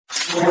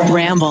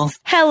Ramble.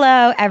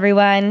 Hello,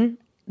 everyone.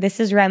 This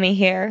is Remi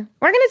here.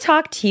 We're going to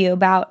talk to you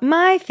about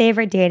my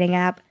favorite dating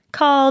app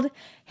called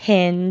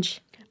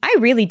Hinge. I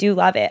really do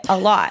love it a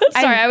lot.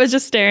 Sorry, I was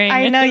just staring.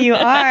 I know you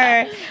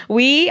are.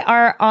 We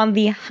are on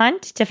the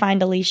hunt to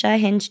find Alisha a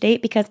Hinge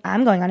date because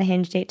I'm going on a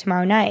Hinge date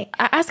tomorrow night.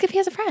 Ask if he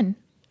has a friend.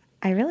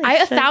 I really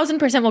I should.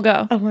 1,000% will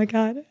go. Oh my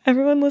God.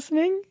 Everyone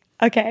listening?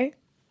 Okay,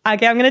 I'm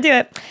going to do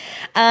it.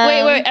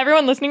 Wait.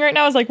 Everyone listening right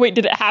now is like, wait,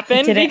 did it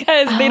happen? Did it?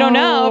 Because they don't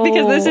know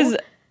because this is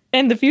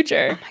in the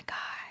future. Oh my God.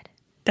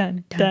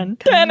 Dun, dun,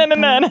 dun, dun,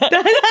 dun,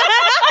 dun.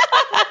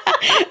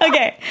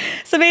 Okay,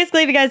 so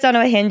basically, if you guys don't know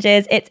what Hinge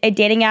is, it's a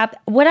dating app.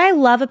 What I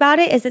love about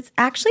it is it's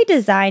actually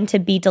designed to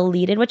be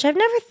deleted, which I've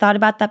never thought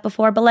about that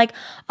before. But like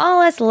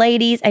all us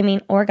ladies,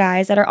 or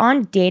guys that are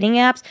on dating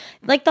apps,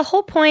 like the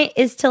whole point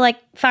is to like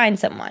find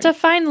someone. To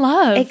find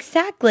love.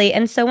 Exactly.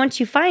 And so once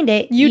you find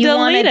it, You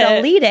want to delete it.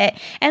 delete it.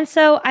 And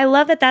so I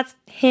love that that's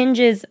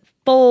Hinge's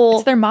full.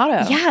 It's their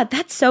motto. Yeah,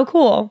 that's so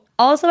cool.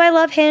 Also, I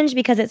love Hinge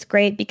because it's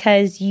great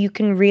because you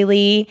can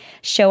really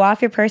show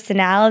off your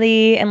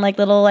personality and like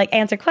little like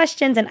answer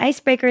questions and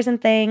icebreakers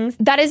and things.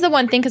 That is the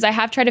one thing because I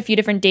have tried a few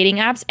different dating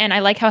apps and I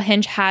like how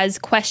Hinge has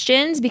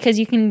questions because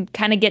you can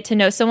kind of get to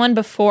know someone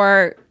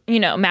before,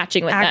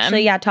 matching with them.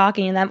 Actually, yeah,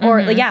 talking to them. Or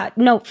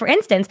for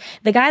instance,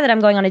 the guy that I'm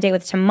going on a date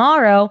with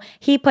tomorrow,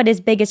 he put his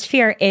biggest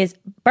fear is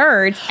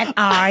birds, and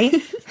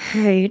I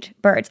hate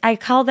birds. I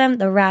call them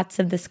the rats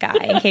of the sky,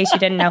 in case you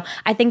didn't know.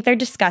 I think they're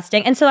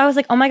disgusting. And so I was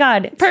like, oh my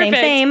God,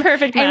 same.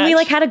 Perfect And we match.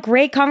 like had a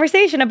great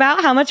conversation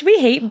about how much we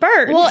hate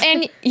birds. Well,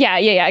 and yeah,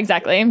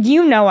 exactly.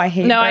 You know I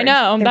hate birds. No, I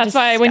know. They're That's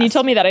why when you disgusting.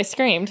 told me that, I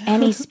screamed.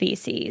 Any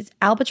species.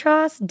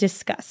 Albatross,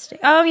 disgusting.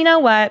 Oh, you know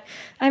what?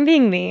 I'm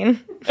being mean.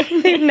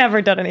 They've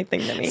never done anything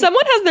to me.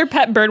 Someone has their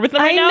pet bird with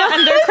them right now,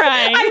 and they're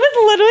crying. I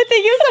was literally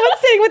thinking of someone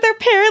sitting with their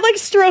parent, like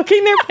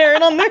stroking their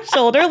parent on their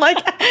shoulder, like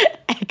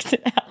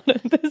exit out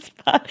of this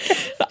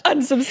podcast.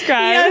 Unsubscribe.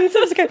 Yeah,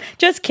 unsubscribe.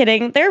 Just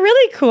kidding. They're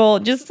really cool.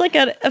 Just like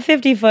a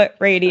 50-foot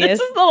radius.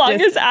 This is the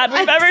longest ad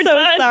we've ever I'm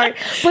done. so sorry.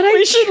 But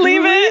We should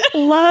leave it.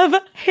 Love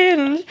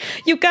Hinge.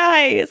 You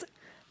guys,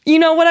 you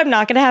know what I'm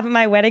not going to have at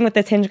my wedding with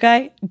this Hinge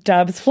guy?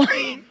 Doves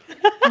flying.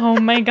 Oh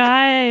my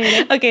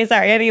God. Okay,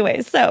 sorry.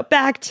 Anyways, so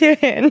back to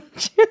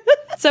Hinge.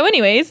 So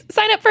anyways,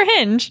 sign up for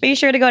Hinge. Be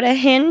sure to go to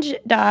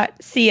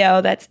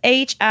hinge.co. That's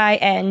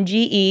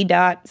hinge.co.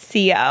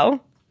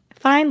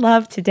 Find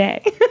love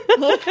today.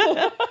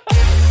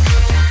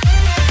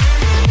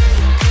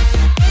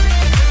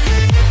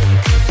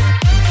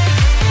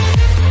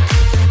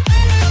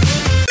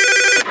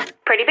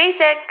 Pretty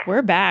basic.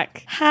 We're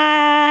back.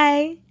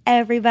 Hi,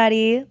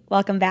 everybody.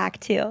 Welcome back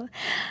to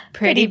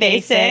Pretty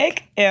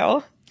Basic.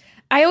 Ew.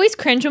 I always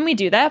cringe when we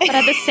do that, but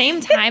at the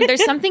same time,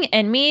 there's something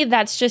in me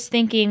that's just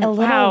thinking, A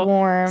little wow,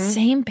 warm.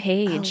 same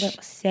page.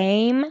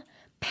 Same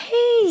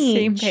page.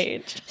 Same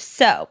page.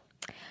 So,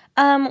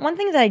 one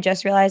thing that I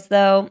just realized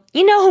though,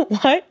 you know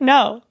what?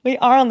 No, we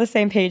are on the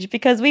same page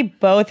because we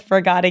both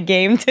forgot a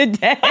game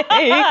today.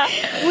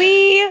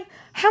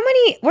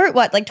 We're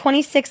like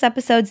 26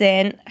 episodes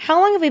in. How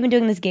long have we been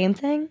doing this game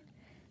thing?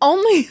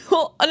 Only,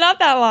 not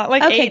that long,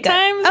 like Okay, 8 good.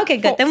 times? Okay,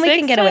 good. Then we 6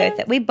 can get away with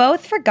it. We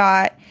both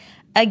forgot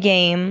a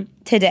game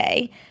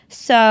today.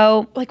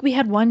 So, Like we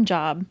had one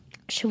job.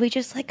 should we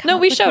just like come No,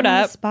 up we with showed one on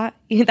the up. spot?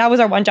 That was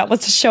our one job, was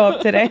to show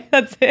up today.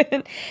 That's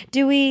it.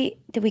 Did we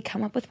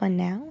come up with one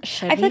now?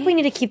 Should I feel like we? we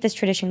need to keep this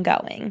tradition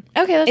going.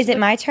 Okay, let's Is it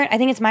my turn? I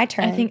think it's my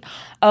turn. I think-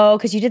 Oh,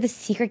 because you did the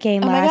secret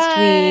game my last God.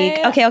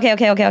 week. Okay.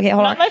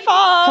 Hold on. my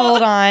fault.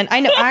 Hold on. I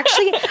know.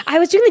 Actually, I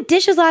was doing the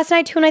dishes last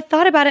night too, and I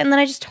thought about it, and then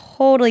I just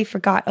totally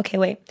forgot. Okay,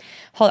 wait.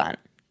 Hold on.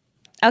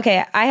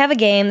 Okay, I have a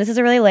game. This is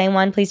a really lame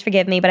one. Please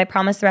forgive me, but I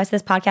promise the rest of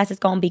this podcast is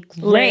going to be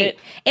great. Lit.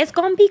 It's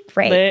going to be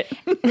great. Lit.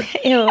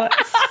 Ew,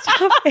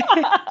 stop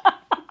it.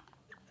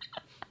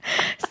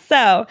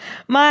 So,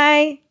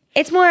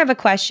 it's more of a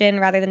question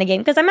rather than a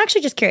game because I'm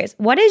actually just curious.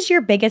 What is your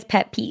biggest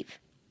pet peeve?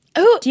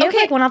 Oh, Do you have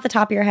like one off the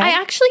top of your head? I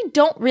actually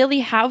don't really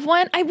have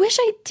one. I wish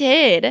I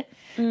did.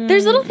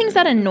 There's little things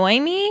that annoy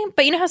me,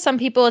 but you know how some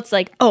people it's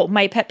like, oh,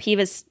 my pet peeve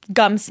is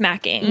gum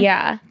smacking.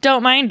 Yeah.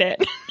 Don't mind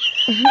it.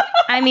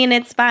 I mean,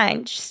 it's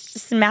fine. Just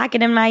smack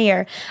it in my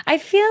ear. I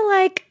feel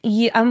like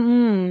you.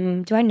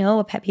 Do I know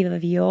a pet peeve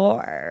of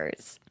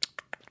yours?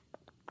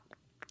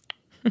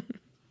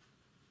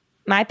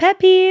 My pet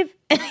peeve,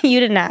 you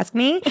didn't ask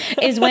me,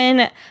 is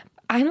when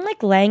I'm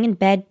like laying in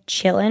bed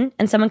chilling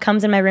and someone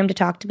comes in my room to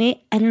talk to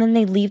me and then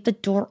they leave the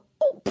door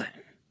open.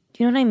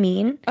 Do you know what I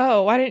mean?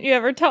 Oh, why didn't you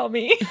ever tell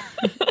me?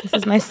 This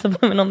is my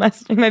subliminal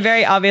messaging, my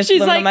very obvious She's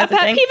subliminal like, a messaging.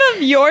 pet peeve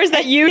of yours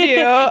that you do.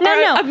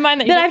 No. Of mine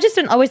that you But do. I've just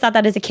always thought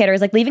that as a kid. Or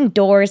was like leaving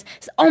doors.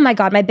 Oh my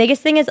God, my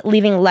biggest thing is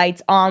leaving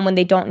lights on when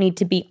they don't need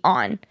to be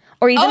on.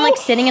 Or even like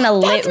sitting in a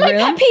lit that's my room.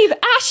 pet peeve.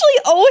 Ashley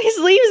always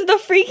leaves the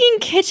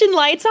freaking kitchen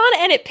lights on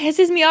and it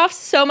pisses me off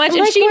so much. And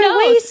Like she we're knows.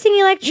 wasting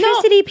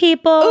electricity,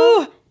 people.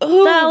 Ooh,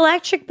 Ooh. The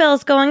electric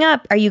bill's going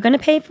up. Are you going to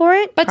pay for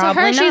it? But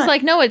Probably to her, she's not.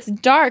 like, no, it's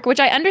dark, which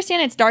I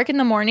understand it's dark in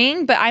the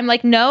morning, but I'm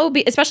like, no,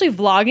 especially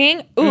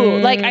vlogging. Ooh,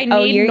 like I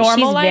need normal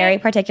she's light. very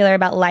particular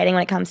about lighting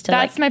when it comes to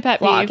That's like my pet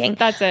vlogging. peeve.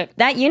 That's it.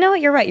 That, you know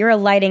what, you're right. You're a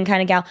lighting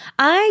kind of gal.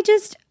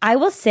 I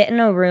will sit in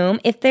a room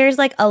if there's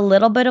like a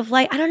little bit of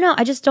light. I don't know.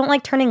 I just don't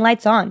like turning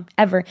lights on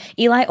ever.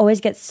 Eli always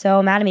gets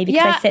so mad at me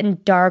because I sit in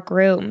dark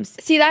rooms.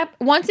 See that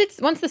once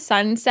the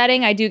sun's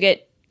setting, I do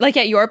get like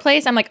at your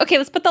place. I'm like, okay,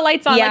 let's put the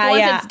lights on. Like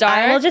once it's dark,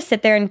 I will just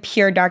sit there in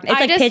pure darkness.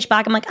 It's like pitch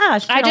black. I'm like, I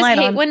just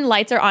hate when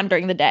lights are on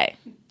during the day.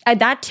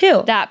 That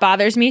too. That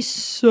bothers me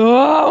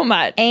so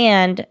much.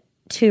 And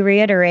to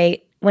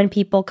reiterate, when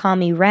people call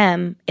me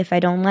Rem, if I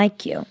don't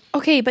like you.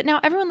 Okay, but now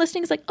everyone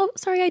listening is like, oh,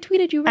 sorry, I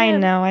tweeted you Rem. I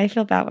know. I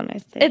feel bad when I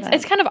say that.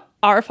 It's kind of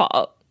our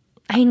fault.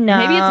 I know.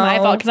 Maybe it's my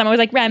fault because I'm always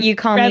like, Rem. You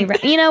call me Rem.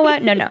 You know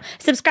what? No.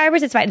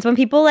 Subscribers, it's fine. It's when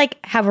people like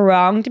have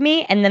wronged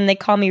me and then they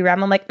call me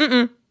Rem. I'm like,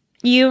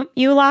 You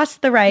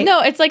lost the right.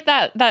 No, it's like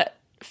that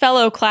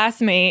fellow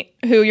classmate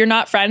who you're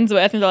not friends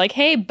with, and they're like,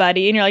 hey,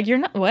 buddy. And you're like, you're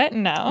not, what?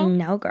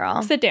 No,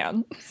 girl. Sit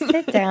down.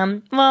 Sit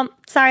down. Well,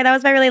 sorry, that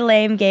was my really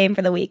lame game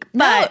for the week.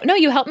 But no,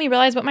 you helped me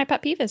realize what my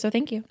pet peeve is, so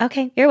thank you.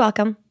 Okay, you're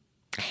welcome.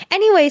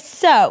 Anyway,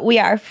 so we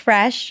are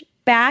fresh,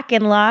 back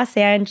in Los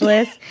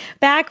Angeles,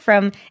 back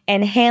from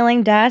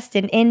inhaling dust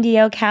in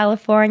Indio,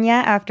 California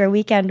after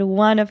weekend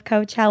 1 of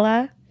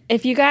Coachella.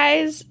 If you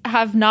guys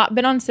have not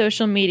been on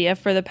social media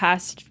for the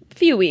past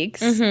few weeks,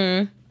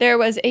 there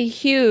was a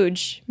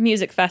huge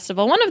music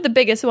festival, one of the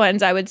biggest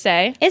ones, I would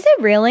say. Is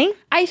it really?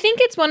 I think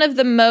it's one of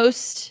the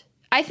most,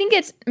 I think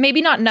it's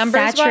maybe not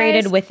numbers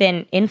saturated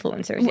within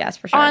influencers, yes,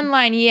 for sure.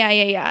 Online,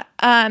 yeah.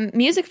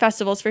 Music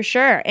festivals for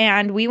sure.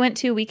 And we went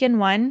to weekend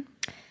 1.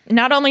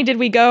 Not only did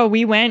we go,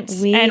 we went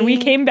and we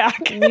came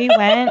back.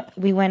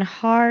 we went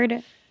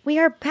hard. We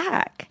are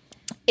back.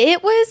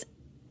 It was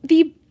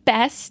the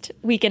best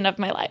weekend of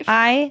my life.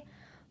 I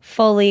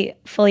fully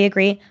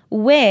agree,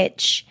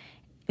 which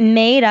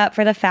made up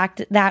for the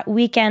fact that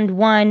weekend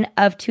 1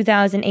 of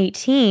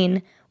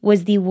 2018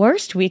 was the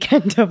worst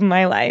weekend of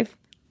my life.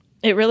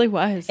 It really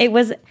was. It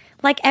was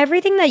like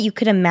everything that you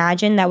could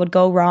imagine that would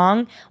go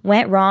wrong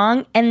went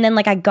wrong. And then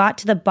like I got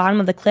to the bottom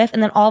of the cliff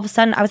and then all of a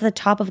sudden I was at the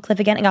top of a cliff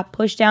again and got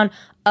pushed down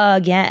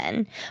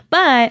again.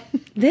 But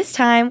this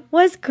time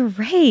was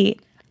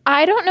great.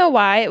 I don't know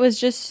why. It was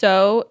just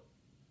so...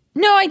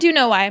 No, I do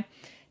know why.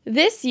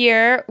 This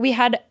year we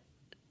had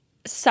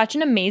such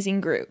an amazing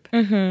group.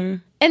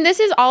 And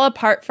this is all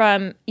apart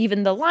from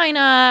even the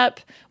lineup,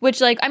 which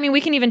like, I mean,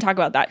 we can even talk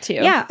about that too.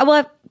 Yeah.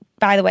 Well,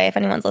 by the way, if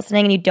anyone's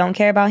listening and you don't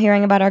care about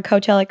hearing about our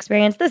Coachella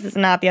experience, this is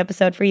not the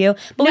episode for you.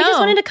 But we just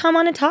wanted to come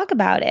on and talk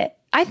about it.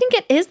 I think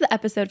it is the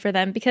episode for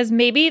them because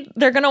maybe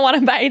they're going to want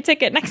to buy a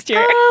ticket next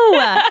year.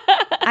 Oh,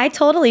 I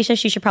told Alisha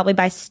she should probably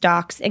buy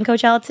stocks in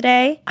Coachella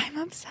today. I'm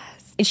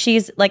obsessed.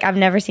 She's like, I've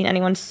never seen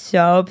anyone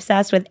so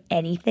obsessed with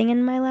anything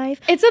in my life.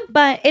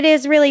 But it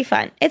is really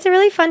fun. It's a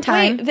really fun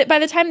time. Wait, by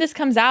the time this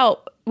comes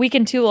out,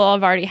 weekend 2 will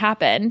have already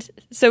happened.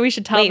 So we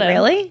should tell them.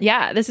 Really?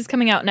 Yeah, this is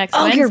coming out next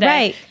Wednesday. Oh, you're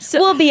right. So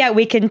we'll be at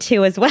weekend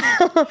 2 as well.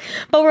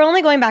 But we're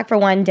only going back for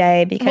 1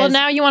 day because... Well,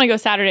 now you want to go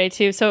Saturday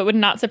too, so it would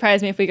not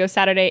surprise me if we go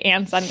Saturday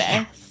and Sunday.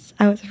 Yes.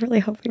 I was really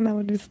hoping that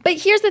would be... But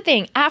here's the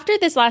thing. After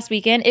this last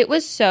weekend, it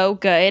was so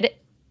good.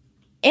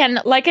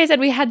 And like I said,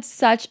 we had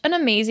such an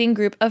amazing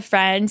group of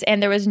friends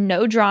and there was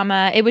no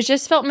drama. It was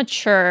just felt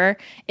mature.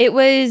 It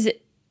was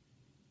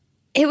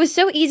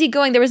so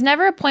easygoing. There was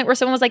never a point where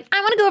someone was like,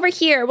 I want to go over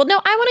here. Well, no,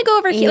 I want to go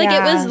over here. Yeah.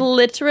 Like it was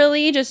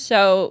literally just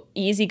so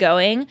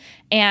easygoing.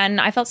 And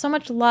I felt so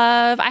much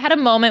love. I had a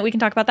moment. We can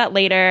talk about that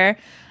later.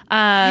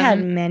 I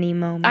had many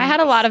moments. I had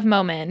a lot of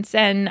moments.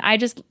 And I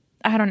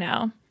don't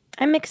know.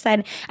 I'm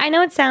excited. I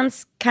know it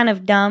sounds kind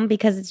of dumb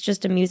because it's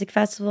just a music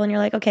festival and you're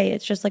like, okay,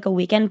 it's just like a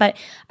weekend. But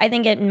I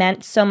think it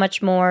meant so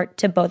much more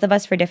to both of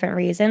us for different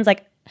reasons.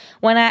 Like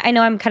when I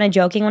know I'm kind of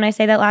joking when I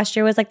say that last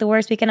year was like the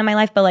worst weekend of my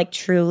life, but like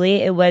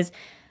truly it was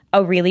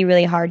a really,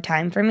 really hard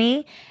time for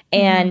me.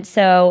 And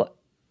so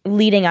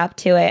leading up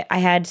to it, I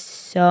had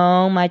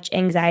so much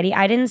anxiety.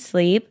 I didn't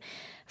sleep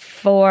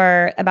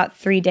for about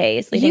 3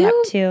 days leading up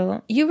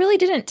to. You really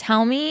didn't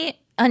tell me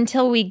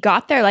until we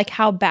got there, like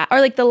how bad, or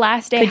like the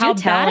last day, Could how you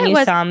tell bad when it you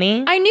was. saw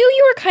me? I knew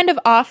you were kind of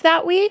off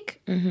that week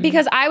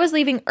because I was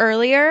leaving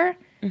earlier.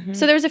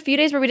 So there was a few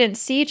days where we didn't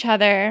see each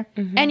other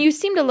and you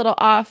seemed a little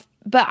off,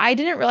 but I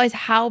didn't realize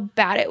how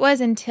bad it was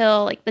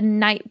until like the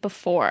night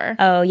before.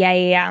 Oh,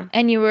 yeah.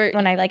 And you were...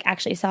 When I like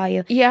actually saw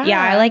you. Yeah.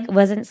 Yeah, I like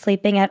wasn't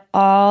sleeping at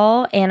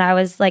all and I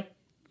was like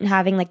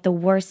having like the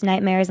worst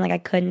nightmares and like I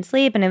couldn't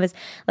sleep and it was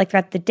like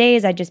throughout the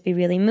days I'd just be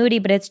really moody,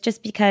 but it's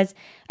just because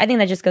I think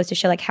that just goes to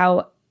show like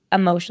how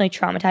emotionally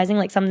traumatizing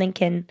like something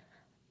can,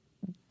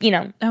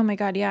 oh my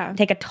God, yeah,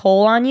 take a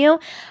toll on you.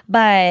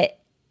 But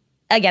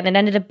again, it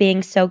ended up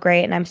being so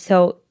great and I'm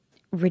so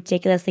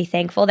ridiculously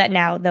thankful that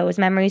now those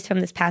memories from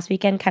this past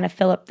weekend kind of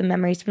fill up the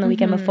memories from the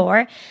weekend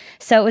before.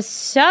 So it was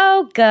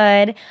so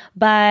good.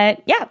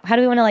 But yeah, how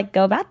do we want to like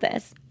go about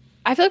this?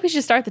 I feel like we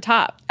should start at the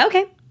top.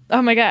 Okay.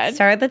 Oh my God.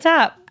 Start at the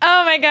top.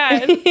 Oh my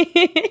God.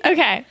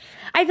 Okay.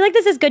 I feel like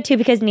this is good too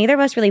because neither of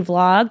us really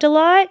vlogged a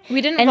lot.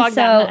 We didn't vlog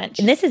that much.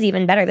 This is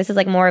even better. This is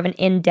like more of an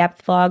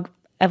in-depth vlog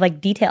of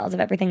like details of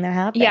everything that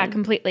happened. Yeah,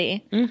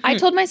 completely. I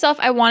told myself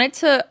I wanted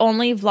to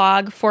only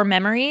vlog for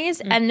memories,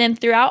 and then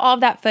throughout all of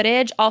that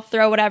footage, I'll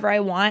throw whatever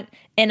I want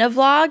in a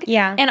vlog.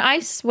 Yeah. And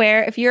I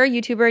swear, if you're a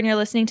YouTuber and you're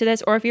listening to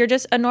this, or if you're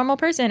just a normal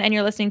person and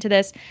you're listening to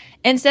this,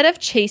 instead of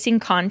chasing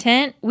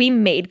content, we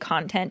made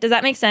content. Does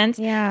that make sense?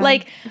 Yeah.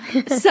 Like,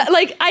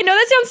 I know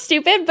that sounds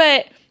stupid,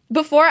 but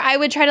before I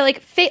would try to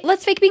like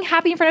let's fake being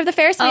happy in front of the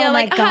Ferris wheel. Oh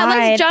my God.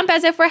 Let's jump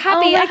as if we're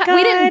happy. Oh my God.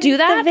 We didn't do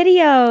that. The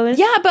videos.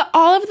 Yeah, but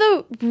all of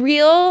the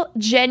real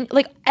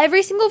like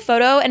every single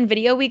photo and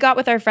video we got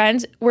with our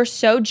friends were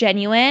so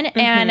genuine,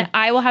 and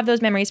I will have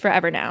those memories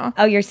forever now.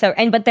 Oh, you're so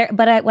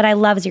what I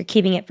love is you're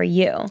keeping it for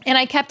you. And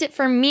I kept it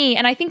for me,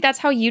 and I think that's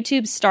how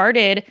YouTube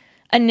started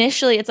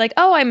initially. It's like,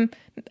 oh, I'm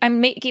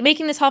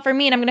making this haul for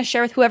me, and I'm going to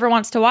share with whoever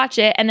wants to watch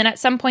it. And then at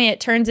some point, it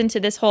turns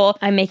into this whole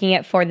I'm making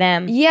it for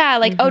them. Yeah,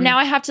 like oh, now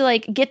I have to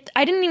like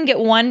I didn't even get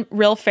one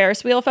real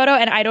Ferris wheel photo,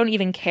 and I don't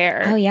even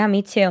care. Oh yeah,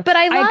 me too. But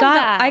I love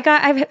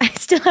that. I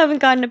still haven't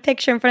gotten a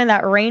picture in front of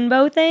that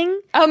rainbow thing.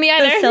 Oh, me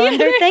either. The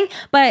cylinder thing.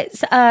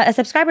 But a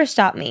subscriber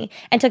stopped me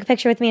and took a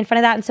picture with me in front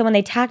of that. And so when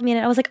they tagged me in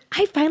it, I was like,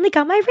 I finally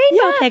got my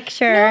rainbow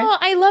picture. No,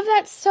 I love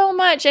that so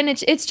much, and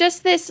it's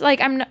just this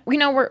like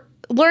we're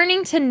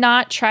learning to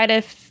not try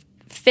to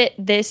fit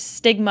this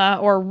stigma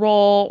or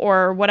role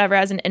or whatever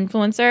as an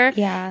influencer.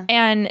 Yeah.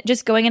 And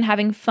just going and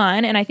having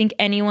fun. And I think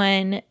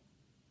anyone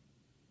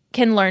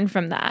can learn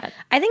from that.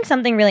 I think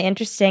something really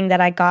interesting that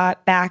I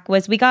got back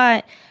was we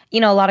got,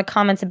 a lot of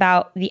comments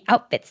about the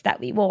outfits that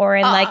we wore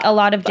and like a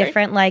lot of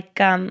different like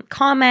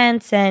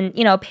comments and,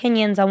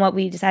 opinions on what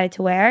we decided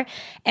to wear.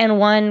 And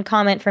one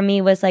comment from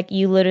me was like,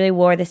 you literally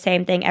wore the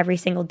same thing every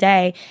single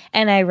day.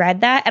 And I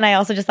read that. And I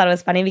also just thought it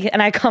was funny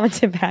and I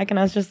commented back and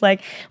I was just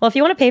like, well, if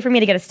you want to pay for me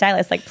to get a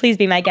stylist, like, please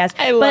be my guest.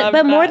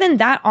 But more than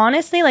that,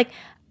 honestly, like,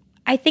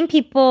 I think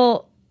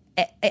people,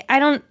 I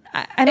don't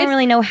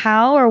really know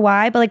how or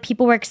why, but like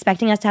people were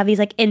expecting us to have these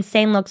like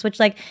insane looks, which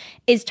like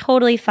is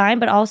totally fine.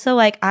 But also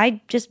like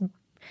I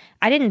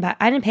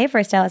didn't pay for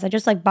a stylist. I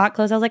just like bought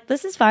clothes. I was like,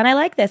 this is fun. I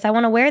like this. I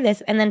want to wear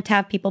this. And then to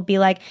have people be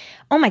like,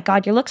 oh my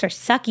God, your looks are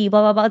sucky,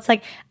 blah, blah, blah. It's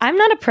like, I'm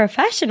not a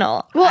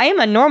professional. Well, I am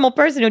a normal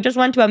person who just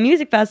went to a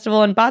music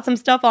festival and bought some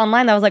stuff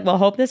online that was like, well,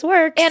 hope this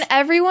works. And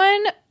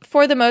everyone,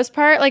 for the most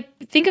part, like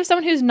think of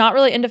someone who's not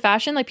really into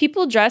fashion. Like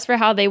people dress for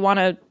how they want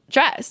to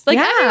dress. Like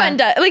everyone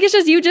does. Like it's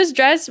just you just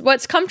dress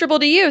what's comfortable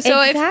to you.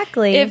 So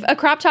if a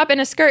crop top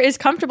and a skirt is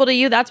comfortable to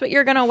you, that's what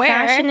you're gonna wear.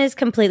 Fashion is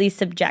completely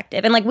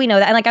subjective. And like we know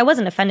that. And like I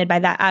wasn't offended by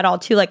that at all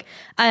too. Like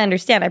I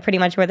understand I pretty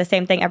much wear the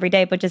same thing every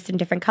day, but just in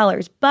different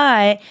colors.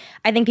 But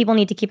I think people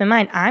need to keep in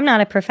mind I'm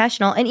not a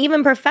professional. And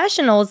even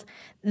professionals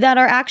that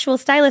are actual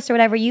stylists or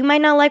whatever, you might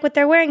not like what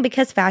they're wearing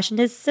because fashion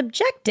is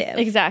subjective.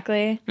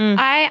 Exactly.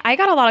 I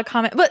got a lot of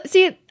comments. But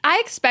see, I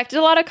expected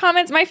a lot of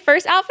comments. My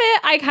first outfit,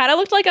 I kind of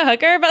looked like a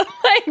hooker, but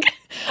like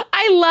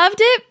I loved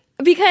it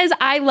because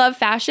I love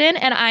fashion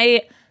and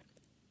I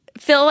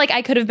feel like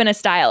I could have been a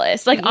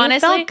stylist. Like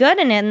honestly, felt good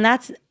in it and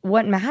that's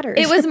what matters.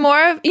 It was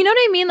more of, you know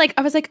what I mean? Like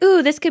I was like,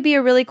 ooh, this could be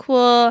a really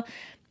cool,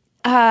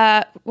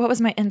 what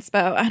was my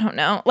inspo? I don't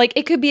know. Like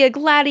it could be a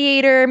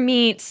gladiator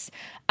meets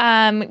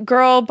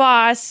girl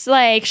boss,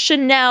 like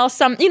Chanel,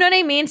 you know what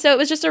I mean? So it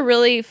was just a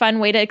really fun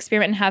way to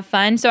experiment and have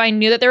fun. So I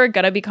knew that there were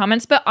gonna be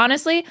comments, but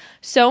honestly,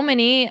 so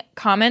many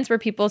comments were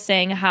people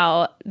saying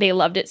how they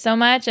loved it so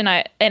much and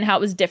how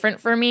it was different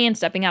for me and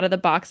stepping out of the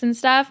box and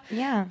stuff.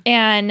 Yeah.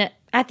 And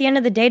at the end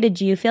of the day,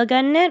 did you feel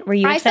good in it? Were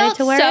you excited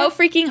to wear it? I felt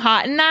so freaking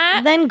hot in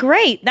that. Then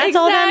great. That's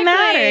all that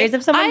matters.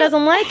 If someone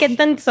doesn't like it,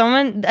 then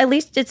at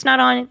least it's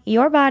not on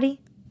your body.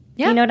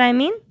 Yeah. You know what I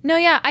mean? No,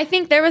 yeah. I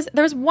think there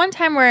was one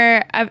time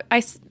where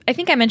I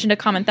think I mentioned a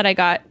comment that I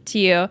got to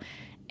you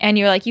and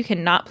you were like, you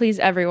cannot please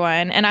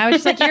everyone. And I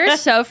was just like, you're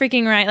so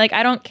freaking right. Like,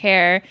 I don't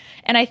care.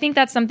 And I think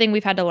that's something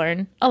we've had to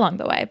learn along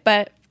the way.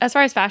 But as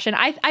far as fashion,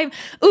 I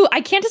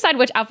can't decide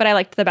which outfit I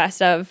liked the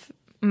best of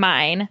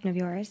mine. Of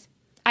yours?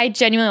 I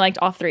genuinely liked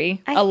all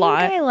three a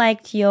lot. I think I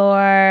liked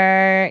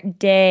your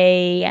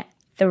day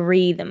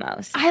 3 the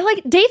most. I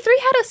like day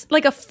 3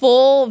 had a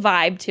full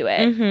vibe to it.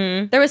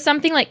 Mm-hmm. There was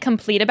something like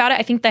complete about it.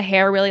 I think the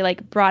hair really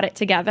like brought it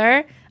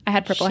together. I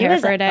had purple hair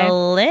for a day.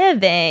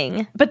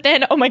 Living. But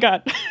then, oh my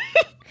God.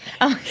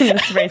 Okay,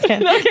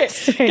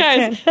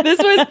 guys, this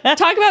was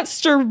talk about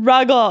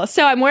struggle.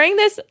 So I'm wearing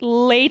this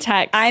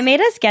latex. I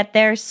made us get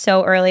there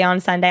so early on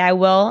Sunday. I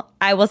will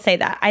say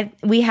that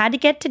we had to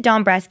get to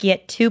Don Bresky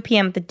at 2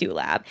 p.m. at the Do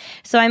Lab.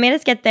 So I made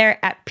us get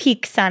there at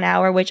peak sun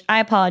hour, which I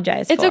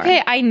apologize for. It's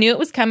okay. I knew it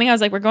was coming. I was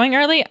like, we're going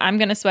early. I'm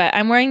gonna sweat.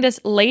 I'm wearing this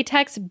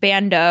latex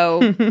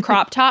bandeau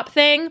crop top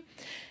thing.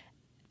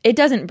 It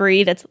doesn't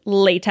breathe. It's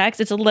latex.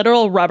 It's a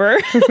literal rubber.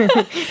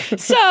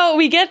 So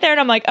we get there and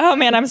I'm like, oh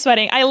man, I'm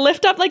sweating. I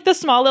lift up like the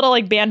small little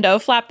like bandeau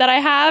flap that I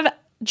have.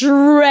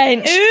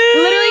 drenched. Literally,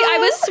 I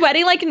was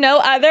sweating like no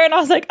other. And I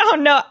was like, oh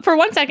no. For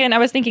 1 second, I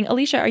was thinking,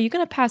 Alisha, are you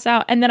going to pass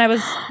out? And then I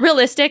was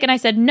realistic and I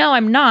said, no,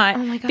 I'm not. Oh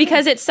my God.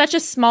 Because it's such a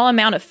small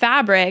amount of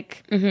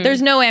fabric.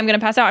 There's no way I'm going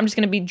to pass out. I'm just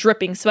going to be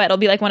dripping sweat. It'll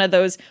be like one of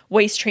those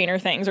waist trainer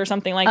things or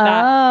something like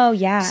that. Oh,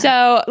 yeah.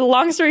 So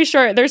long story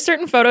short, there's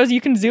certain photos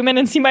you can zoom in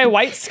and see my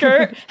white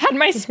skirt had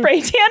my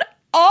spray tan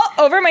all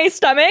over my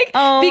stomach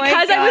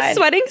because I was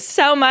sweating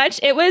so much.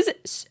 It was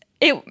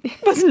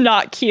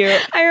not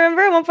cute. I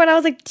remember at one point I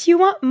was like, do you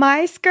want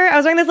my skirt? I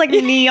was wearing this like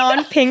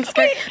neon pink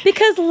skirt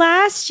because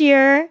last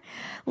year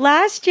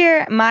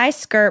my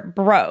skirt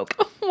broke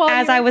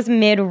as I was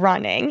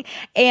mid-running.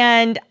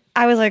 And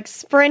I was like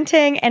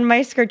sprinting and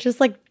my skirt just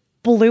like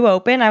blew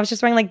open. I was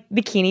just wearing like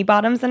bikini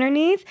bottoms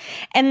underneath.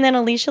 And then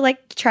Alisha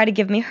like tried to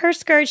give me her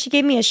skirt. She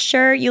gave me a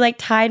shirt. You like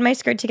tied my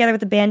skirt together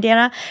with a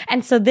bandana.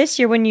 And so this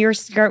year when your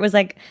skirt was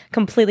like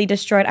completely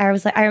destroyed, I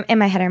was like, in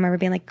my head, I remember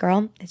being like,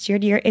 girl, it's your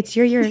year. It's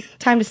your year.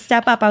 Time to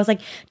step up. I was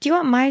like, do you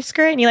want my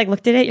skirt? And you like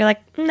looked at it. You're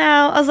like,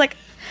 no. I was like,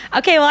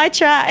 okay, well, I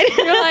tried.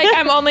 You're like,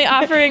 I'm only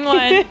offering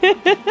one.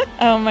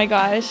 Oh my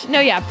gosh.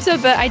 No, yeah. So,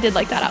 but I did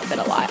like that outfit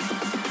a lot.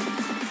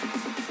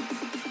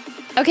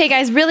 Okay,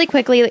 guys, really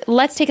quickly,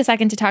 let's take a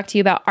second to talk to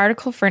you about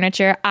Article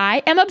Furniture.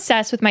 I am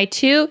obsessed with my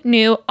 2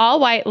 new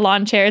all-white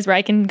lawn chairs where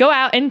I can go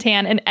out and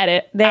tan and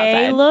edit They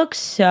outside. look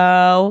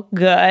so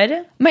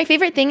good. My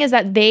favorite thing is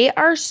that they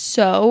are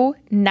so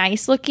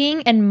nice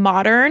looking and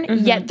modern,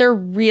 yet they're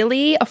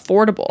really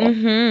affordable.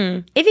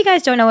 If you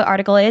guys don't know what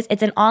Article is,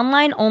 it's an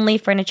online-only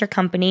furniture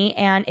company,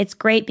 and it's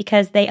great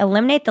because they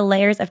eliminate the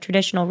layers of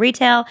traditional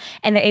retail,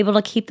 and they're able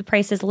to keep the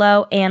prices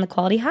low and the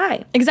quality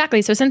high.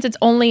 Exactly. So since it's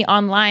only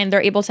online,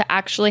 they're able to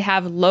actually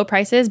have low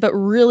prices, but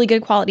really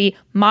good quality,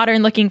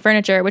 modern looking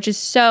furniture, which is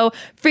so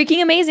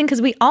freaking amazing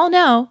because we all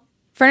know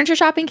furniture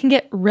shopping can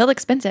get real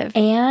expensive.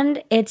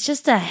 And it's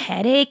just a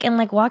headache. And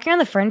like walking around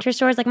the furniture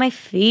stores, like my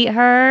feet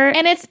hurt.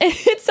 And it's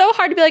so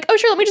hard to be like, oh,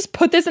 sure, let me just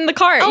put this in the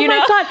cart. Oh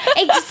my God.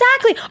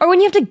 Exactly. Or when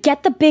you have to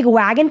get the big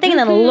wagon thing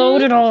and then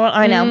load it all.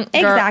 I know.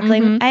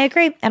 Exactly. I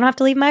agree. I don't have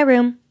to leave my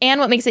room. And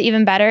what makes it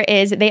even better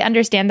is they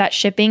understand that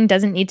shipping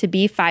doesn't need to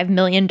be $5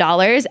 million.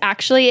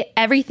 Actually,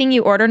 everything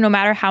you order, no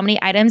matter how many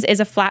items, is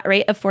a flat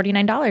rate of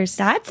 $49.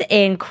 That's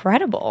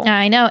incredible.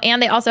 I know.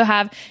 And they also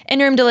have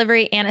in-room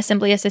delivery and a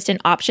Simply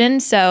Assistant option.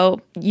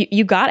 So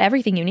you got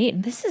everything you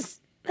need. This is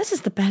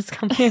the best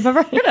company I've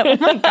ever heard of. Oh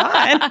my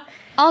God.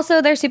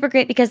 Also, they're super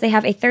great because they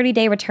have a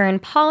 30-day return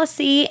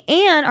policy,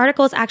 and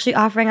Article is actually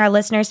offering our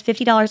listeners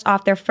 $50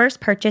 off their first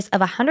purchase of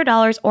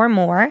 $100 or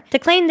more. To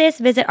claim this,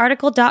 visit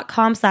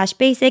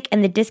article.com/basic,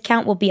 and the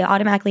discount will be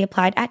automatically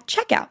applied at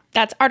checkout.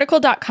 That's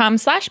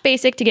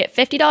article.com/basic to get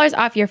 $50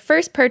 off your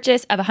first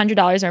purchase of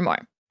 $100 or more.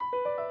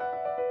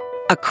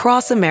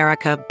 Across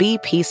America,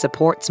 BP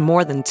supports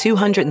more than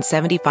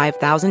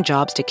 275,000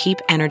 jobs to keep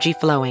energy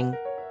flowing.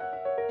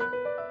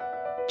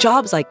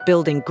 Jobs like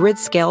building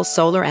grid-scale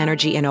solar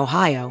energy in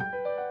Ohio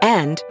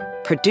and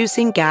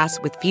producing gas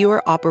with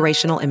fewer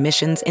operational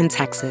emissions in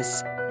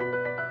Texas.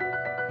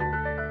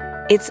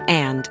 It's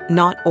and,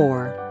 not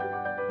or.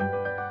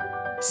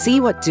 See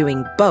what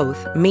doing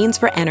both means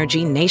for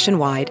energy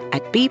nationwide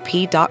at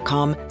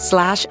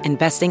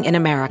bp.com/investing in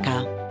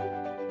America.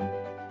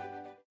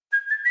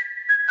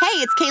 Hey,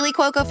 it's Kaylee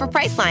Cuoco for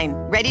Priceline.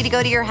 Ready to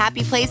go to your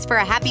happy place for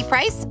a happy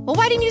price? Well,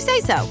 why didn't you say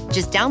so?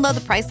 Just download the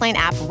Priceline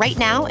app right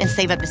now and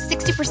save up to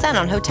 60%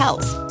 on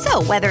hotels.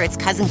 So whether it's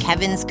Cousin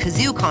Kevin's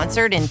Kazoo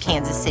Concert in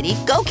Kansas City,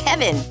 go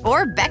Kevin,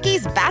 or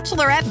Becky's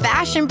Bachelorette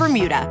Bash in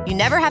Bermuda, you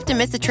never have to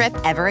miss a trip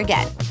ever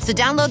again. So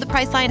download the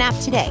Priceline app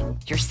today.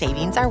 Your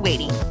savings are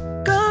waiting.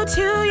 Go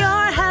to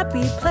your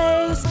happy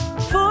place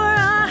for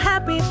a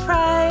happy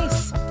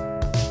price.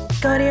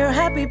 Go to your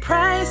happy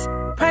price,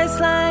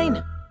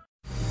 Priceline.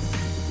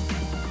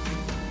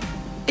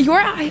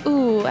 I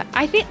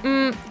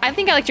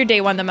think I liked your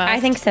day one the most. I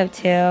think so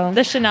too.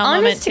 The Chanel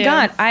moment Honest too. to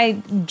God,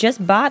 I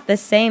just bought the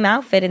same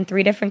outfit in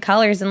 3 different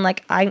colors, and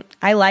like I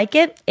like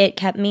it. It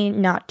kept me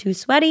not too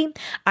sweaty.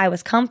 I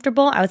was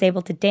comfortable. I was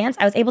able to dance.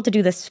 I was able to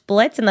do the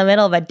splits in the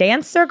middle of a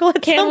dance circle.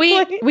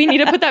 We need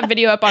to put that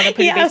video up on the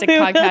Pretty Basic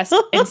Podcast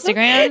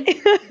Instagram.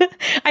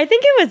 I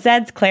think it was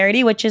Zed's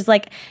Clarity, which is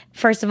like,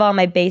 first of all,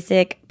 my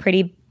basic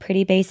pretty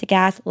basic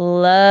ass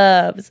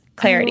loves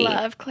Clarity.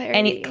 I love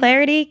Clarity. And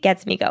Clarity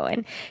gets me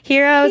going.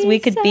 Heroes, We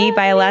Could Be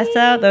by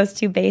Alisha, those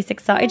 2 basic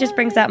songs. It just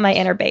brings out my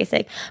inner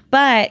basic.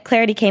 But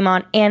Clarity came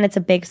on, and it's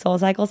a big Soul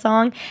Cycle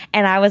song.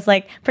 And I was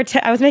like,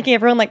 I was making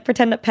everyone like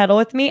pretend to pedal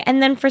with me.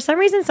 And then for some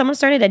reason, someone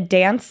started a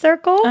dance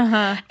circle.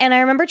 And I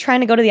remember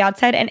trying to go to the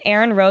outside, and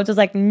Aaron Rhodes was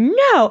like,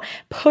 no,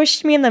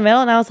 pushed me in the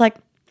middle. And I was like,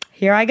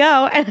 here I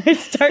go. And I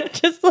start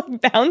just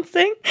like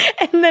bouncing.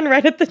 And then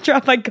right at the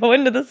drop, I go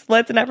into the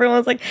splits and everyone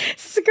was like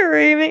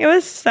screaming. It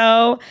was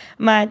so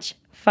much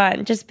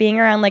fun just being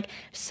around like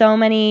so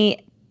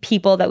many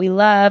people that we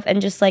love.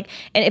 And just like,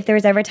 and if there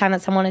was ever a time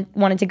that someone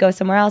wanted to go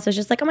somewhere else, it was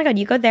just like, oh my God,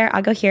 you go there,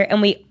 I'll go here.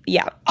 And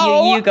you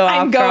go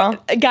off, girl.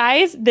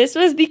 Guys, this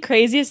was the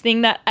craziest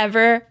thing that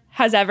ever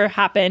has ever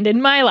happened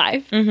in my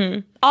life.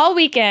 All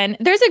weekend,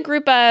 there's a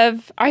group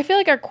of, I feel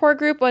like our core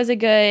group was a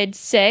good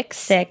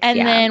six. And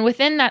then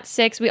within that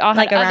 6, we all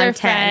had other 10,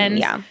 friends.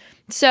 yeah.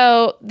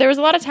 So there was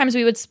a lot of times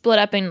we would split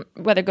up and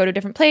whether go to a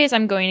different place.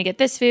 I'm going to get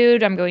this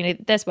food. I'm going to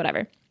get this,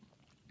 whatever.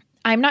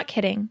 I'm not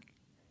kidding.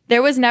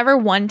 There was never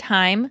one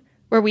time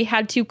where we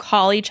had to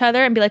call each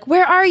other and be like,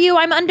 where are you?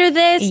 I'm under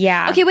this.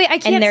 Yeah. Okay, wait, I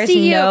can't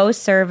see you. And there's no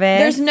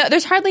service.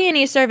 There's hardly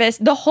any service.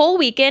 The whole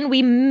weekend,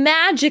 we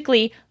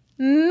magically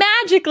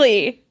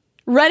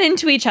run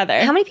into each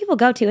other. How many people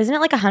go to? Isn't it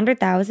like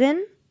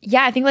 100,000?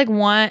 Yeah, I think like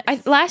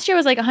last year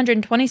was like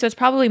 120, so it's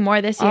probably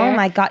more this year. Oh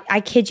my God. I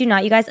kid you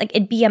not, you guys. Like,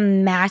 it'd be a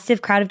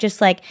massive crowd of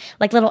just like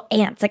little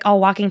ants, like all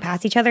walking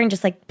past each other and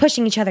just like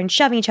pushing each other and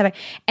shoving each other.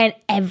 And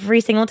every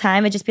single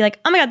time it'd just be like,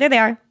 oh my God, there they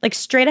are. Like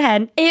straight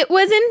ahead. It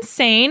was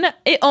insane.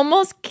 It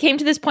almost came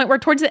to this point where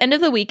towards the end of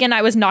the weekend,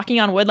 I was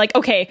knocking on wood, like,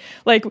 okay,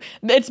 like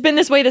it's been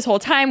this way this whole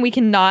time. We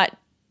cannot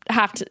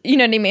have to, you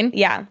know what I mean?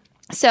 Yeah.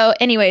 So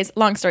anyways,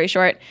 long story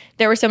short,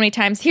 there were so many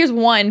times. Here's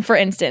one, for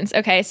instance.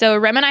 Okay, so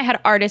Rem and I had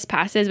artist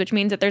passes, which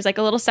means that there's like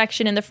a little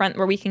section in the front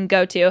where we can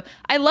go to.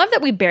 I love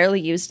that we barely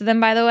used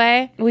them, by the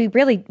way. We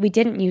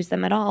didn't use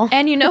them at all.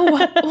 And you know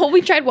what? Well,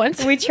 we tried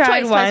once. We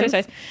tried once.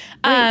 Twice.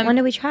 Wait, when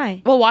did we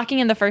try? Well, walking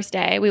in the first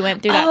day, we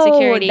went through that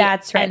security.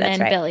 That's right. And that's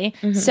then right.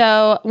 Billie.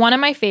 So one of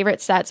my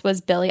favorite sets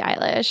was Billie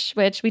Eilish,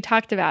 which we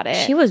talked about it.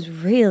 She was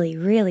really,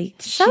 really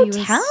so She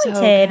was talented.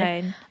 so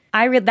good.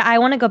 I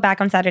want to go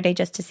back on Saturday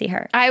just to see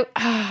her.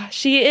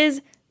 She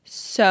is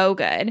so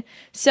good.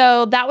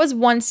 So that was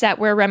one set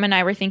where Rem and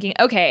I were thinking,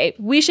 okay,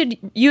 we should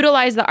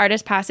utilize the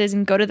artist passes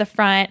and go to the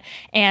front.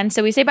 And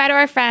so we say bye to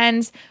our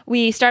friends.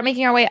 We start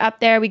making our way up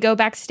there. We go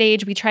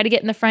backstage. We try to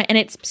get in the front, and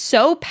it's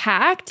so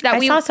packed that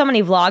I saw so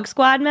many Vlog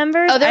Squad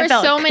members. Oh, there cool.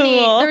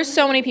 were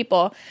so many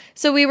people.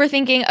 So we were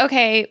thinking,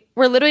 okay,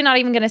 we're literally not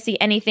even going to see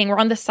anything. We're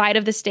on the side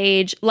of the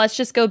stage. Let's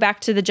just go back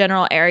to the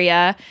general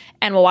area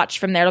and we'll watch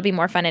from there. It'll be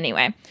more fun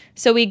anyway.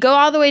 So we go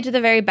all the way to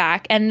the very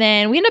back, and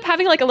then we end up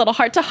having like a little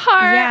heart to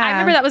heart. Yeah. I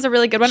remember that was a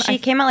really good one. She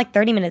came out like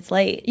 30 minutes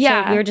late.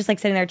 Yeah. So we were just like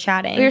sitting there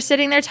chatting. We were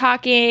sitting there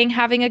talking,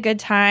 having a good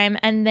time,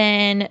 and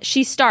then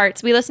she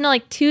starts. We listen to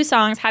like 2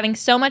 songs, having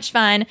so much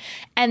fun,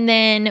 and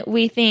then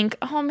we think,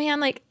 oh man,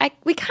 like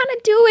we kind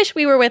of do wish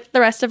we were with the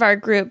rest of our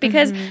group,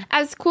 because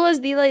as cool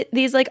as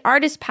these like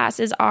artist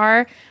passes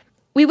are,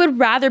 we would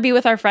rather be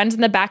with our friends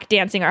in the back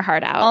dancing our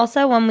heart out.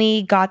 Also, when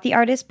we got the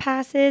artist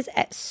passes,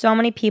 so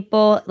many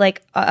people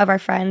like of our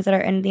friends that are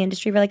in the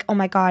industry were like, oh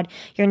my God,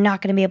 you're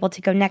not going to be able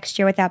to go next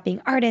year without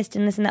being artist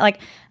and this and that.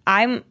 Like,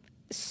 I'm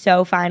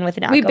so fine with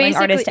not going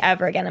artist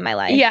ever again in my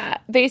life. Yeah,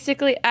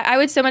 basically, I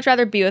would so much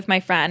rather be with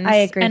my friends. I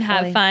agree and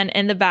fully. have fun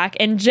in the back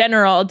in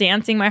general,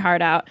 dancing my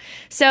heart out.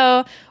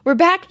 So we're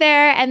back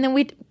there, and then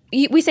we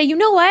say, you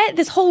know what?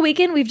 This whole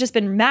weekend, we've just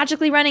been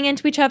magically running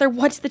into each other.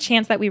 What's the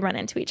chance that we run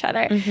into each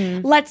other?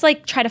 Let's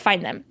like try to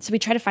find them. So we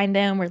try to find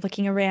them. We're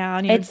looking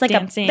around. It's like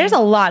dancing. there's a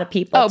lot of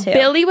people. Too.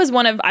 Billie was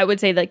one of, I would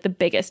say, like the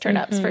biggest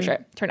turnouts for sure.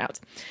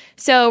 Turnouts.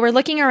 So we're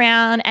looking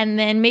around, and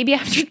then maybe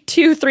after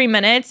 2-3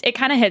 minutes, it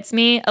kind of hits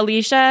me,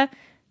 Alisha.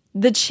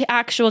 The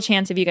actual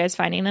chance of you guys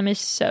finding them is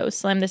so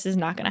slim. This is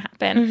not going to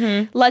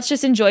happen. Let's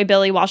just enjoy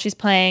Billie while she's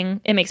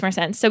playing. It makes more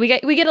sense. So we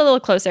get a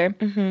little closer.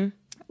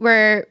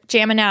 We're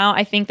jamming out.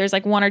 I think there's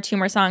like 1 or 2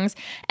 more songs.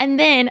 And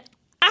then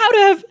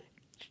out of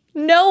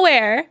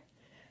nowhere,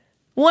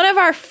 one of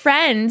my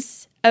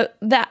friends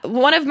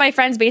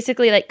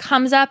basically like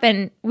comes up,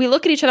 and we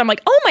look at each other. I'm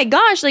like, oh my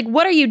gosh, like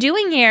what are you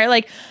doing here?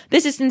 Like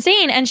this is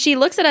insane. And she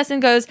looks at us and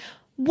goes,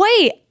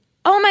 wait,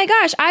 oh my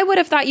gosh, I would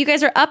have thought you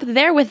guys are up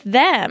there with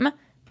them.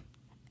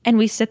 And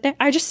we sit there.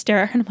 I just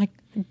stare at her and I'm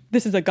like,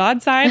 this is a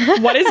God sign.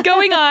 What is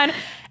going on?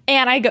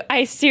 And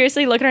I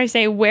seriously look at her and I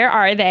say, where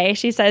are they?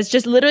 She says,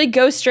 just literally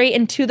go straight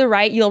and to the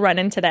right. You'll run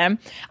into them.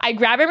 I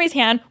grab Remi's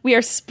hand. We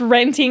are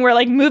sprinting. We're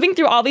like moving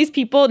through all these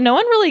people. No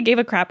one really gave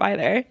a crap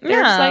either.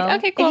 They're just like,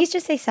 okay, cool. If you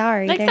just say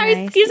sorry. Like, they're sorry,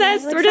 nice. excuse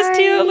us. Like, We're just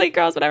sorry. 2 like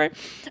girls, whatever.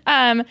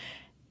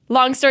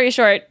 Long story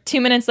short,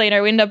 2 minutes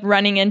later, we end up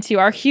running into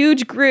our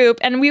huge group,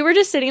 and we were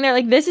just sitting there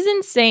like, this is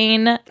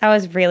insane. That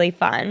was really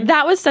fun.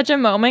 That was such a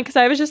moment, because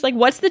I was just like,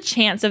 what's the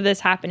chance of this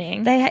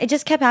happening? It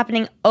just kept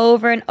happening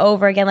over and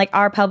over again. Like,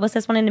 our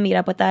publicist wanted to meet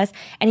up with us,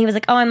 and he was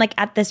like, oh, I'm like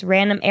at this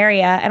random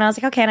area. And I was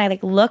like, okay. And I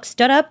like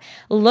stood up,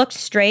 looked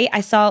straight.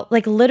 I saw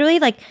like literally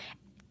like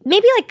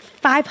maybe like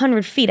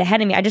 500 feet ahead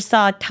of me. I just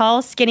saw a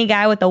tall, skinny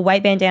guy with a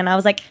white bandana. I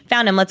was like,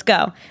 found him. Let's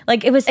go.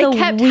 Like, it was the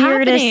weirdest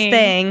happening.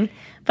 thing.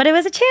 But it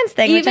was a chance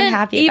thing, which I'm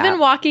happy about. Even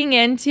walking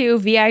into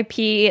VIP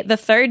the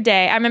 3rd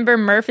day, I remember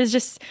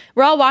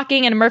we're all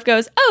walking, and Murph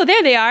goes, oh,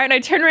 there they are. And I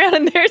turn around,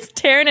 and there's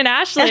Taryn and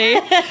Ashley.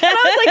 And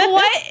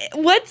I was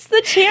like, what's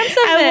the chance of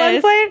this? At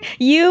one point,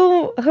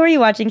 who are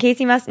you watching?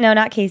 No,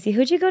 not Casey.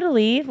 Who'd you go to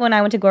leave when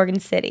I went to Gorgon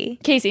City?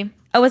 Casey.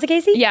 Oh, was it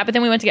Casey? Yeah, but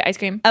then we went to get ice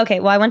cream.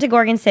 Okay, well, I went to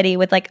Gorgon City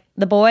with like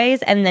the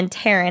boys and then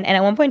Taryn. And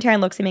at one point,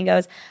 Taryn looks at me and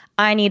goes,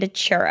 I need a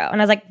churro. And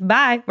I was like,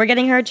 bye, we're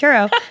getting her a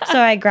churro. So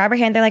I grab her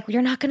hand. They're like,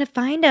 you're not going to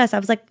find us. I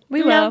was like,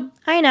 We no, will.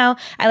 I know.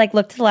 I like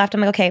looked to the left.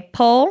 I'm like, okay,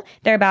 pull.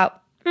 They're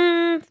about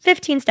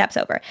 15 steps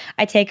over.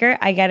 I take her,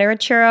 I get her a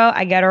churro,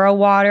 I get her a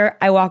water,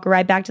 I walk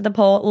right back to the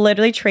pole,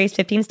 literally trace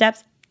 15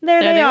 steps.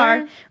 There they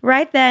are.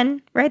 Right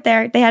then, right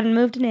there. They hadn't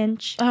moved an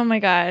inch. Oh my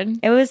God.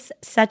 It was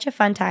such a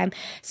fun time.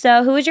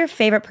 So who was your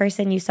favorite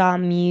person you saw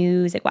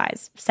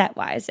music-wise,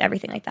 set-wise,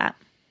 everything like that?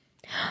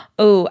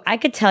 Oh, I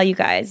could tell you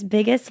guys.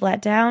 Biggest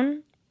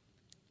letdown?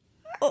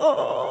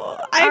 Oh,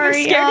 I'm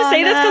scared to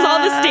say this because all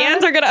the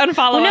stans are going to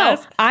unfollow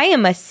us. No, I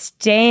am a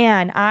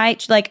stan. I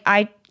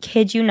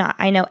kid you not.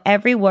 I know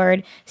every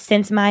word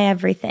since my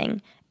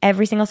everything,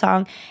 every single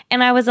song.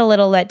 And I was a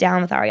little let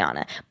down with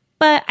Ariana.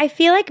 But I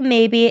feel like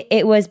maybe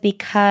it was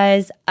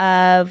because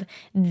of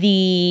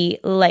the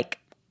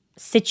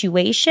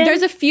situation.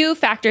 There's a few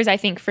factors, I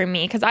think, for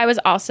me, because I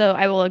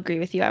will agree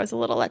with you, I was a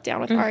little let down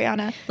with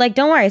Ariana.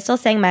 Don't worry, I still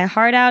sang my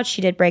heart out.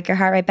 She did Break Your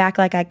Heart right back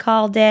like I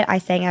called it. I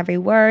sang every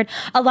word.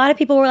 A lot of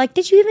people were like,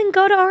 did you even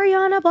go to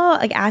Ariana?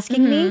 Blah,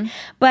 asking me.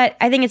 But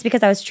I think it's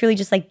because I was truly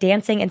just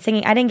dancing and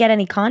singing. I didn't get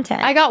any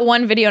content. I got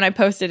one video and I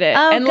posted it.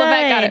 Oh, and good.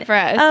 Levette got it for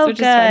us. Oh, which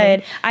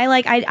good. Is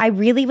funny. I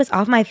really was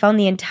off my phone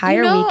the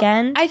entire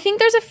weekend. I think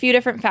there's a few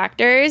different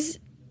factors.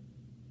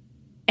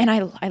 And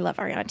I love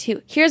Ariana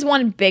too. Here's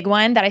one big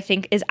one that I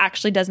think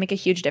does make a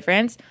huge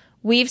difference.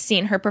 We've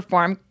seen her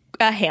perform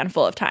a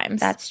handful of times.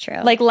 That's true.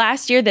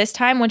 Last year, this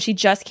time when she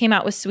just came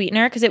out with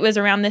Sweetener, because it was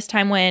around this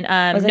time when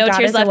No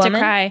Tears Left to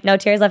Cry. No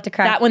Tears Left to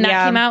Cry. That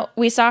came out,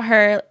 we saw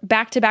her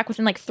back to back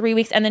within 3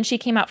 weeks, and then she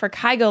came out for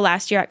Kygo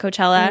last year at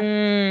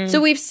Coachella. So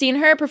we've seen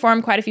her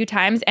perform quite a few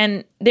times,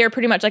 and they're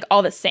pretty much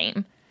all the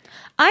same.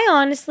 I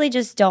honestly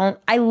just don't.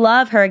 I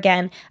love her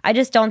again. I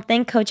just don't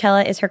think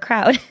Coachella is her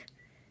crowd.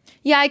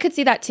 Yeah, I could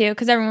see that too,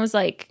 because everyone was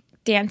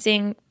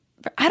dancing.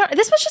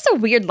 This was just a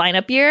weird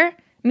lineup year.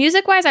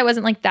 Music-wise, I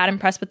wasn't that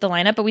impressed with the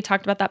lineup, but we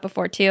talked about that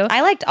before too. I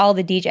liked all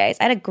the DJs.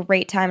 I had a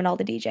great time at all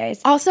the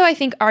DJs. Also, I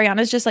think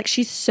Ariana's just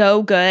she's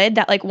so good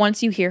that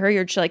once you hear her,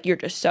 you're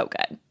just so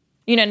good.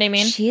 You know what I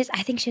mean?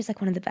 I think she's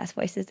one of the best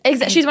voices.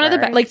 Exactly. She's one of the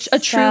best, a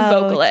true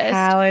vocalist.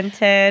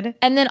 Talented.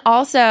 And then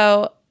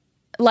also,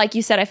 like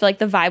you said, I feel like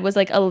the vibe was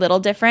a little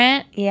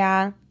different.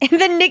 Yeah. And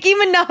the Nicki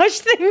Minaj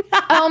thing.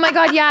 Oh my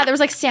God, yeah. There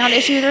was sound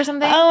issues or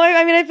something. Oh,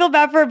 I feel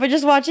bad for her, but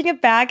just watching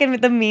it back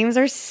and the memes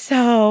are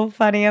so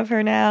funny of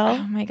her now.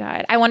 Oh my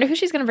God. I wonder who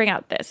she's going to bring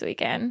out this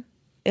weekend.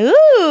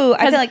 Ooh.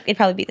 I feel like it'd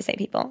probably be the same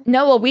people.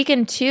 No, well,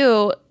 weekend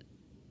 2,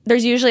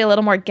 there's usually a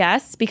little more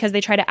guests because they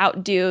have to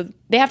outdo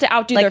their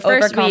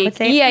first week.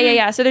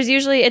 Yeah. So there's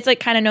usually, it's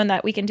kind of known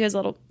that weekend 2 is a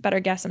little better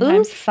guest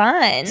sometimes. Ooh,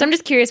 fun. So I'm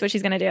just curious what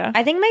she's going to do.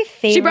 I think my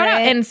favorite. She brought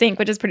out NSYNC,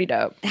 which is pretty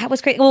dope. That was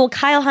great. Well,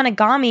 Kyle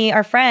Hanagami,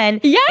 our friend,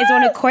 is the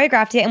one who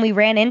choreographed it, and we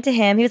ran into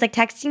him. He was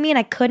texting me and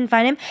I couldn't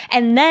find him.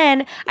 And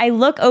then I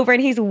look over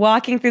and he's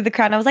walking through the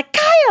crowd and I was like,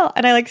 Kyle!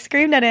 And I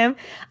screamed at him.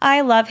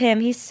 I love him.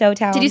 He's so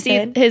talented. Did you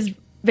see his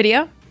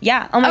video?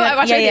 Yeah. Oh my God. I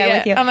watched it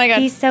with you. Oh my God.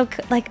 He's so,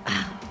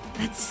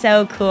 that's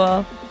so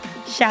cool.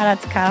 Shout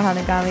out to Kyle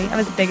Hanagami. I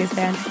was the biggest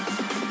fan.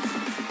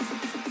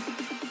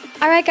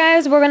 All right,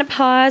 guys, we're going to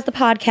pause the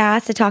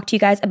podcast to talk to you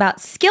guys about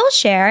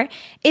Skillshare.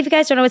 If you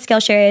guys don't know what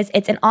Skillshare is,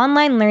 it's an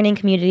online learning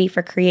community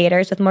for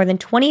creators with more than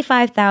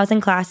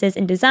 25,000 classes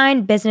in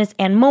design, business,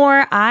 and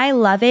more. I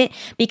love it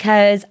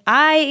because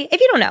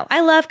if you don't know,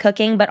 I love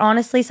cooking, but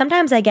honestly,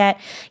 sometimes I get,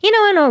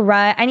 in a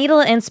rut. I need a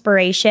little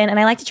inspiration, and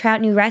I like to try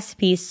out new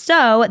recipes.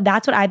 So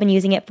that's what I've been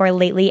using it for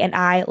lately, and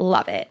I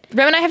love it.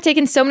 Rem and I have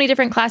taken so many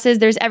different classes.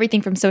 There's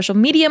everything from social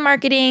media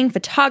marketing,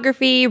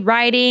 photography,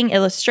 writing,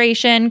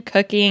 illustration,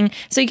 cooking.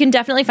 So you can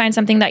definitely find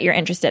something that you're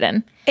interested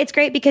in. It's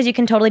great because you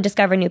can totally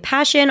discover a new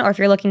passion, or if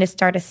you're looking to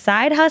start a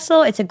side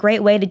hustle, it's a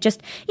great way to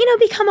just,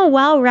 become a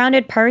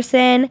well-rounded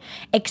person,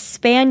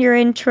 expand your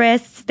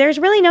interests. There's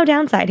really no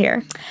downside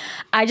here.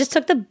 I just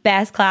took the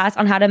best class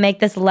on how to make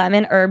this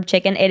lemon herb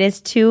chicken. It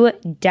is to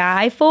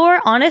die for.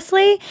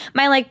 Honestly,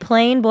 my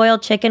plain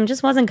boiled chicken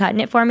just wasn't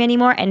cutting it for me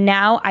anymore. And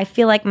now I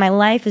feel like my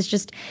life is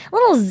just a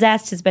little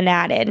zest has been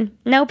added.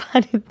 No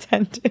pun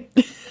intended.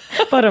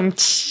 But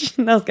that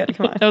was good.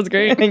 Come on. That was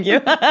great. Thank you.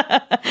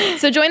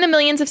 So join the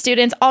millions of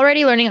students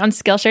already learning on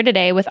Skillshare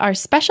today with our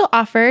special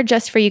offer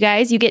just for you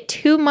guys. You get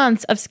 2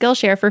 months of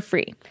Skillshare for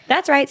free.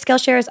 That's right.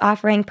 Skillshare is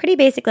offering Pretty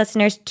Basic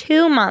listeners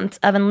 2 months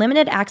of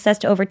unlimited access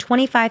to over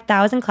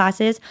 25,000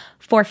 classes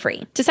for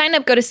free. To sign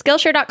up, go to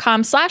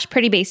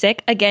Skillshare.com/prettybasic.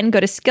 Again, go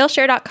to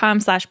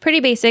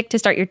Skillshare.com/prettybasic to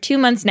start your 2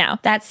 months now.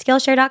 That's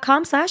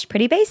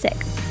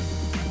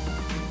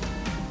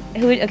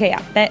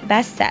Skillshare.com/prettybasic.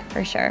 Best set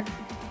for sure.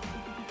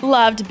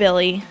 Loved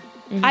Billy.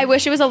 Mm-hmm. I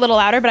wish it was a little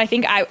louder, but I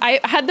think I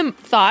had the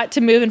thought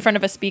to move in front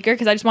of a speaker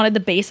because I just wanted the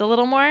bass a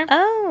little more.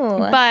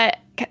 Oh. But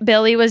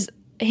Billy was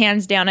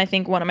hands down, I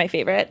think, one of my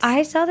favorites.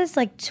 I saw this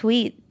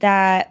tweet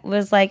that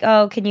was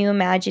oh, can you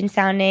imagine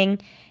sounding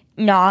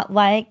not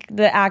like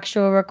the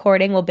actual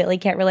recording? Well, Billy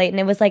can't relate. And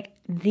it was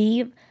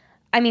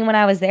when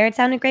I was there, it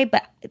sounded great,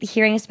 but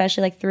hearing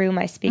especially through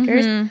my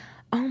speakers,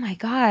 Oh my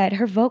God,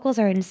 her vocals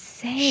are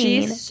insane.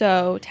 She's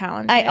so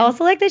talented. I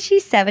also like that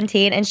she's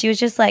 17 and she was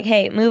just like,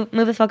 hey, move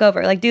the fuck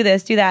over. Like, do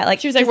this, do that.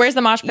 Like, she was like, where's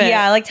the mosh pit?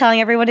 Yeah, like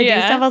telling everyone to do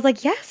stuff. I was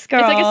like, yes, girl.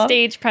 It's like a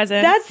stage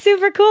presence. That's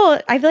super cool.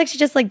 I feel like she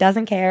just like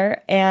doesn't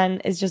care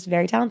and is just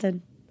very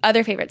talented.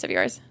 Other favorites of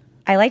yours?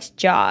 I liked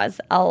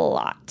Jaws a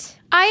lot.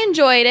 I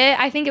enjoed it.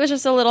 I think it was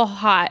just a little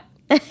hot.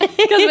 Because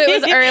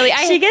it was early.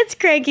 She gets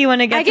cranky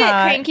when it gets hot. I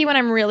get cranky when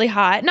I'm really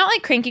hot. Not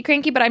like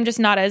cranky, but I'm just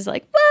not as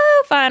like,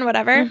 whoa, fun,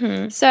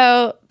 whatever.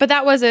 So, but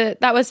that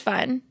was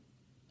fun.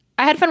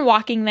 I had fun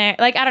walking there.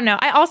 Like, I don't know.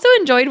 I also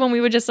enjoyed when we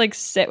would just like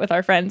sit with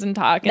our friends and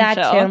talk and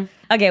chill. That too.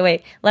 Okay,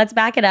 wait. Let's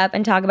back it up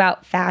and talk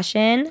about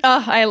fashion.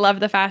 Oh, I love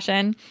the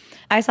fashion.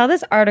 I saw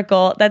this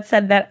article that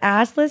said that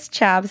assless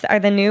chaps are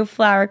the new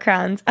flower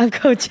crowns of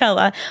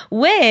Coachella,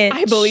 which...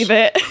 I believe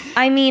it.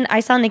 I mean, I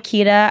saw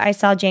Nikita, I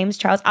saw James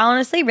Charles. I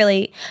honestly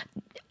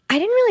I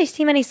didn't really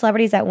see many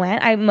celebrities that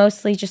went. I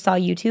mostly just saw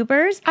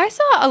YouTubers. I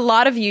saw a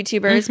lot of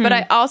YouTubers, but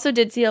I also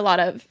did see a lot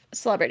of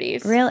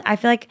celebrities. Really? I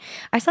feel like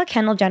I saw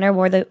Kendall Jenner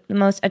wore the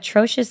most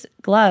atrocious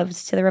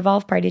gloves to the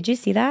Revolve party. Did you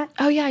see that?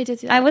 Oh, yeah, I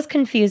did see that. I was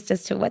confused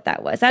as to what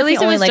that was. That's At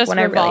least the only it was just one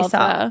Revolve, I really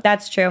saw. though.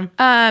 That's true.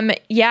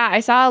 Yeah, I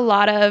saw a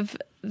lot of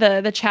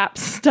the chap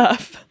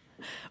stuff,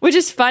 which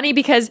is funny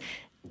because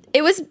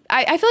it was,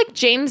 I feel like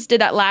James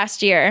did that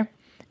last year.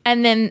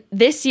 And then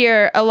this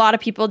year, a lot of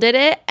people did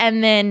it.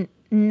 And then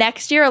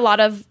next year, a lot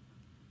of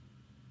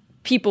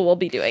people will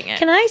be doing it.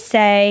 Can I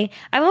say,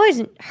 I've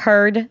always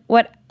heard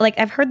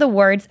I've heard the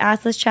words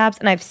assless chaps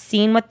and I've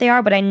seen what they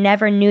are, but I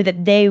never knew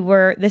that they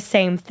were the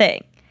same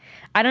thing.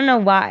 I don't know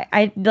why.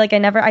 I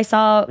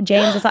saw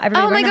James, I saw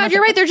everybody. Oh my God,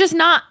 you're right. They're just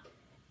not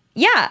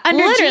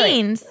under literally.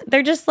 jeans.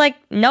 They're just like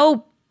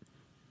no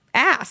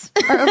ass.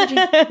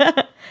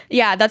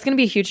 Yeah, that's going to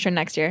be a huge trend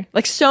next year.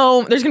 Like there's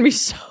going to be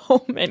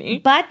so many.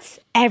 Butts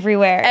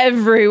everywhere.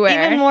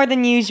 Even more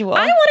than usual.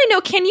 I want to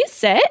know, can you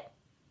sit?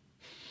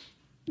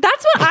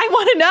 That's what I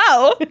want to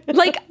know.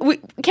 Like,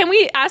 can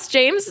we ask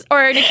James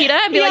or Nikita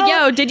and be like,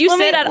 yo, did you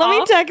sit at all? Let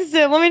me text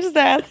him. Let me just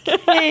ask.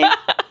 Hey,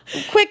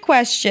 quick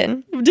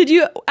question. Did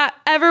you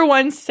ever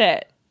once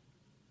sit?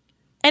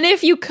 And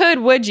if you could,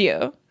 would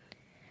you?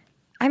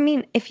 I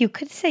mean, if you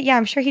could sit, yeah,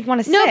 I'm sure he'd want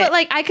to sit. No, but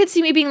like, I could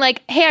see me being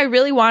like, hey, I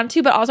really want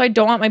to, but also I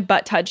don't want my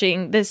butt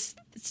touching this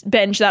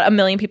bench that a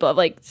million people have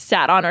like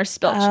sat on or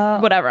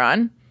spilled whatever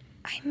on.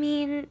 I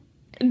mean...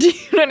 Do you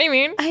know what I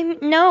mean?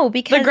 No,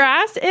 because... The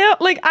grass? Ew,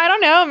 like, I don't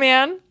know,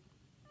 man.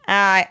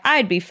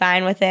 I'd be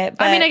fine with it.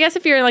 But I mean, I guess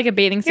if you're in like a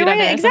bathing suit.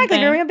 Exactly,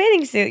 if you're wearing a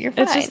bathing suit, you're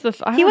fine. It's just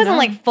he wasn't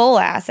like full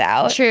ass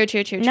out. True.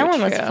 No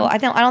one was full. I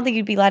don't think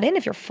you'd be let in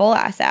if you're full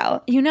ass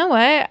out. You know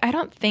what? I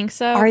don't think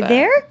so. Are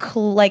there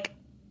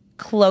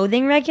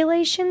clothing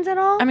regulations at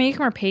all? I mean, you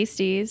can wear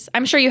pasties.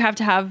 I'm sure you have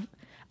to have...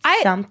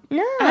 No.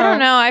 I don't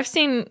know. I've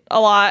seen a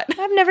lot.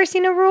 I've never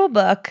seen a rule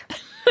book.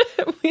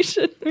 We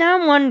should... Now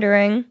I'm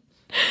wondering.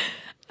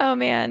 Oh,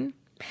 man.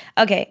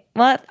 Okay.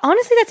 Well,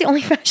 honestly, that's the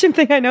only fashion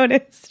thing I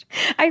noticed.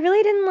 I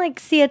really didn't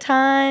see a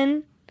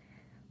ton.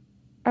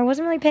 I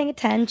wasn't really paying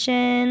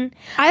attention.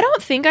 I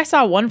don't think I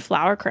saw one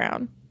flower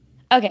crown.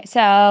 Okay,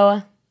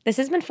 so this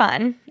has been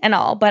fun and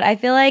all, but I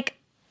feel like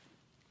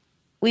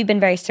we've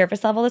been very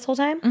surface level this whole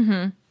time.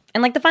 Mm-hmm.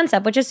 And the fun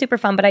stuff, which is super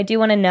fun, but I do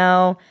want to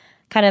know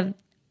kind of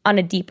on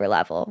a deeper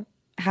level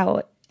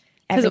how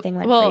everything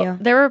went for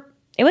you.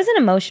 It was an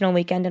emotional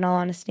weekend, in all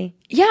honesty.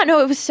 Yeah,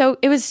 no, it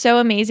was so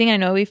amazing. I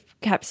know we've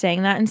kept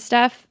saying that and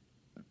stuff.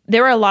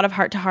 There were a lot of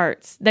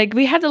heart-to-hearts. Like,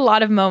 we had a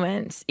lot of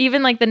moments,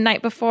 even the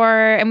night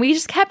before, and we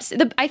just kept...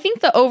 I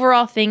think the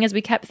overall thing is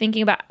we kept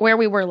thinking about where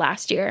we were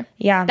last year.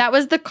 Yeah. That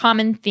was the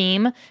common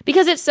theme,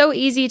 because it's so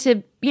easy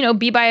to,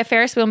 be by a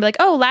Ferris wheel and be like,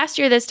 oh, last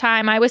year this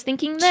time I was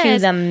thinking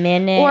this. To the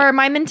minute. Or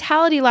my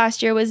mentality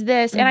last year was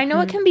this. And I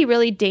know it can be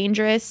really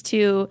dangerous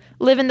to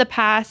live in the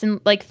past and,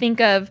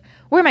 think of...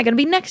 where am I going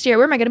to be next year?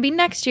 Where am I going to be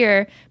next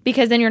year?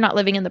 Because then you're not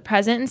living in the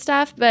present and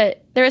stuff.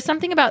 But there is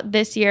something about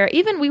this year.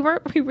 Even we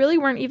really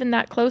weren't even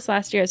that close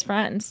last year as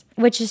friends.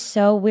 Which is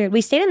so weird.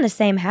 We stayed in the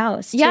same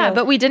house, too. Yeah,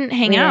 but we didn't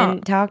hang out. We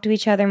didn't talk to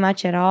each other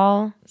much at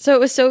all. So it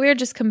was so weird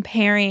just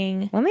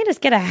comparing. Let me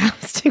just get a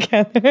house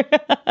together.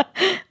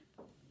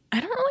 I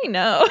don't really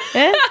know.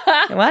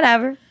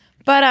 Whatever.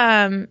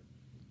 But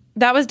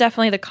that was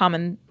definitely the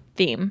common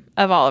theme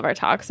of all of our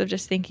talks, of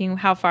just thinking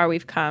how far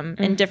we've come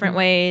in different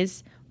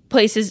ways.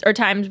 Places or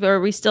times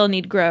where we still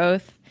need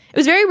growth. It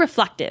was very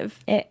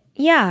reflective.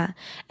 Yeah.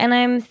 And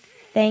I'm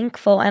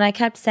thankful. And I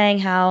kept saying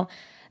how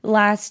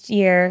last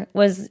year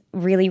was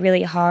really,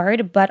 really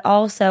hard, but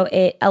also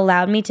it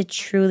allowed me to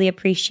truly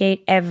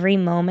appreciate every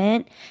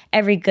moment,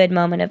 every good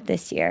moment of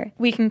this year.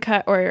 We can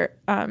cut, or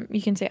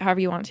you can say it however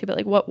you want to,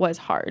 but what was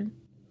hard?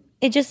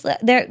 It just,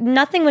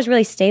 nothing was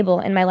really stable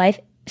in my life,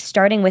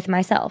 starting with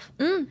myself.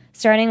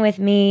 Starting with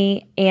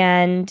me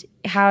and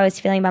how I was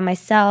feeling about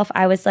myself.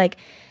 I was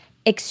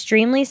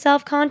extremely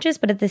self-conscious,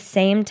 but at the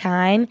same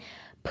time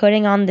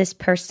putting on this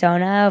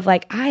persona of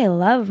I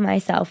love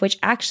myself, which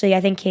actually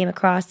I think came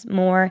across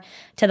more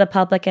to the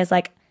public as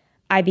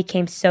I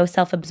became so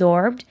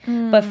self-absorbed.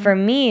 But for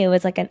me, it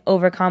was like an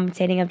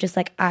overcompensating of just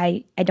like,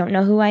 I don't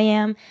know who I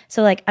am.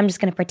 So like, I'm just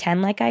going to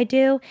pretend like I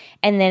do.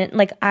 And then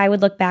like, I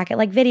would look back at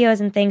like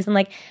videos and things. And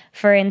like,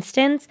 for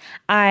instance,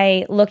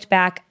 I looked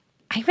back,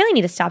 I really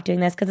need to stop doing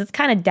this because it's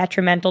kind of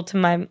detrimental to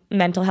my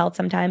mental health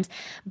sometimes.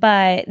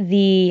 But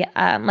the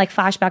like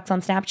flashbacks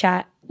on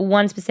Snapchat,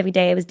 one specific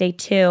day, it was day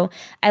 2,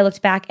 I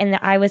looked back and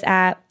I was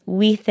at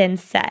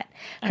Weathen's set,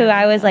 who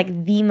I was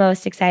like the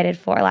most excited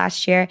for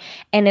last year.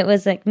 And it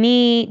was like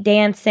me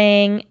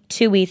dancing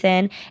to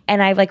Weathen.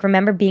 And I like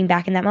remember being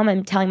back in that moment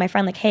and telling my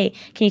friend like, hey,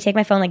 can you take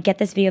my phone, like get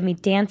this video of me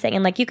dancing?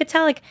 And like you could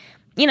tell like,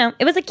 you know,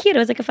 it was like cute. It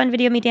was like a fun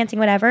video of me dancing,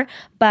 whatever.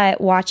 But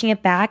watching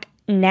it back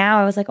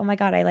now, I was like, oh my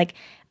God,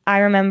 I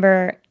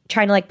remember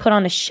trying to like put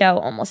on a show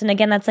almost. And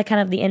again, that's like kind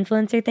of the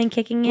influencer thing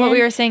kicking in. What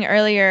we were saying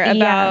earlier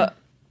about,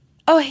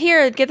 oh,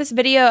 here, get this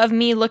video of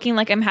me looking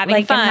like I'm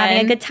having fun. I'm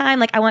having a good time.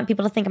 Like I want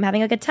people to think I'm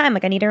having a good time.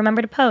 Like I need to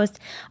remember to post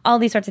all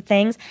these sorts of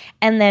things.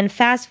 And then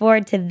fast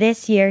forward to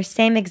this year,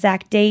 same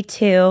exact day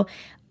 2,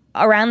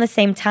 around the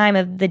same time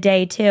of the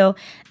day 2,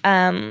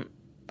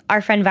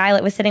 our friend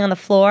Violet was sitting on the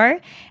floor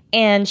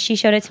and she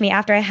showed it to me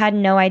after I had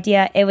no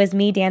idea. It was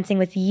me dancing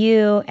with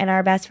you and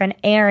our best friend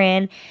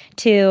Erin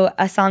to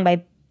a song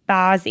by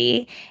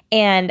Bazzi.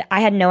 And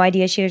I had no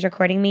idea she was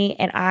recording me.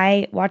 And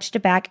I watched it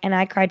back and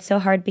I cried so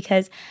hard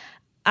because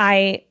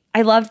I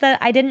loved that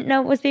I didn't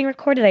know it was being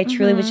recorded. I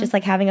truly was just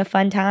like having a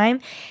fun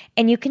time.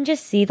 And you can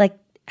just see like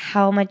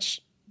how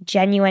much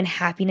genuine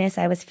happiness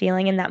I was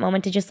feeling in that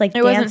moment to just like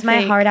dance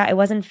my heart out. It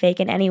wasn't fake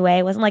in any way.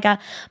 It wasn't like a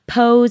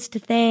posed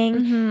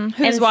thing.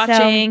 Who's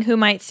watching? Who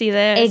might see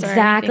this?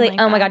 Exactly.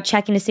 Like oh my God,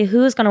 checking to see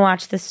who's going to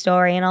watch this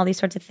story and all these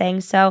sorts of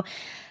things. So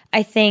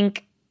I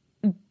think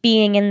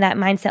being in that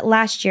mindset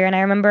last year, and I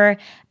remember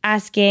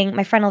asking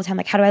my friend all the time,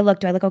 like, how do I look?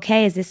 Do I look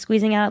okay? Is this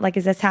squeezing out? Like,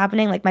 is this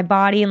happening? Like my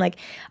body and like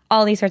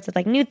all these sorts of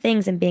like new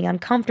things and being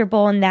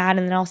uncomfortable in that.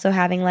 And then also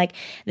having like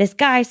this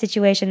guy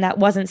situation that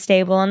wasn't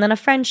stable and then a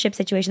friendship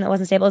situation that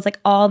wasn't stable. It's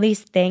like all these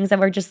things that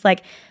were just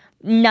like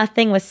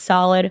nothing was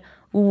solid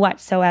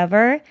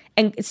whatsoever.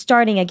 And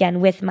starting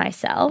again with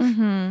myself,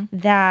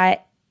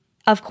 that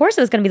of course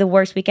it was going to be the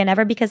worst weekend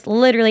ever because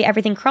literally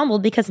everything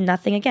crumbled because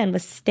nothing again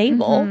was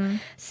stable.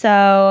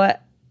 So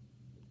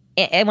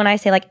when I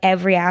say like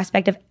every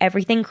aspect of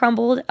everything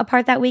crumbled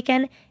apart that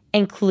weekend,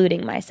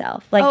 including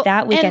myself, like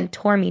that weekend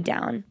tore me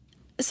down.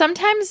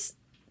 Sometimes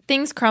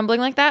things crumbling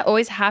like that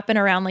always happen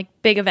around like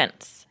big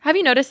events. Have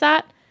you noticed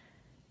that?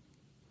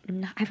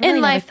 No, I've really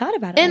never thought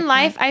about it. In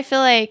life, I feel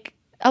like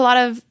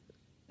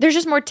there's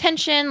just more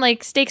tension,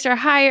 like stakes are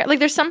higher. Like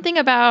there's something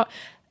about,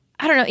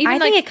 I don't know. Even I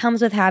think it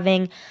comes with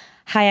having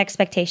high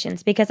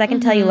expectations because I can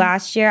tell you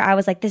last year I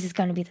was like, this is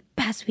going to be the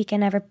best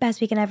weekend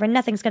ever,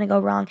 nothing's going to go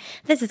wrong,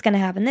 this is going to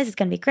happen, this is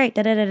going to be great,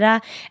 da da da da.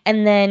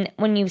 And then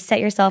when you set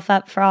yourself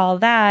up for all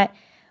that,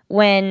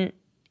 when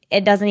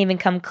it doesn't even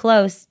come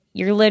close,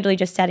 you're literally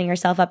just setting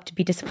yourself up to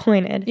be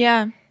disappointed.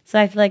 Yeah. So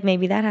I feel like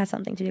maybe that has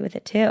something to do with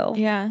it too.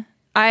 Yeah.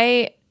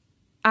 I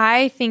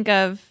think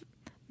of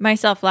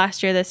myself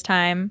last year this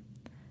time.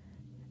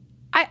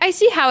 I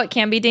see how it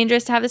can be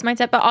dangerous to have this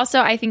mindset, but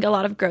also I think a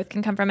lot of growth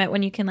can come from it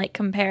when you can like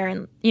compare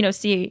and, you know,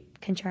 see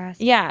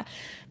contrast. Yeah.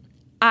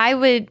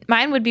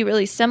 Mine would be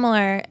really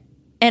similar,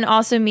 and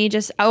also me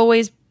just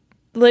always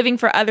living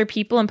for other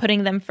people and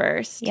putting them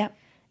first. Yep.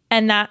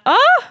 And that,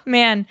 oh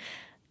man,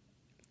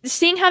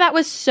 seeing how that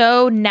was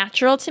so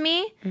natural to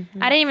me,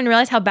 I didn't even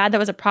realize how bad that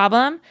was a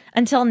problem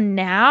until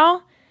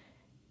now,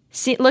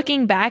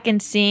 looking back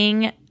and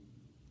seeing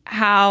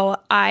how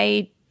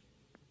I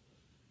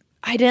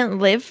didn't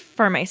live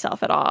for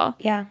myself at all.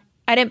 Yeah.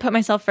 I didn't put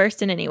myself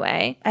first in any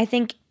way. I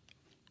think,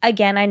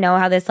 again, I know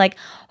how this like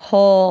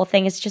whole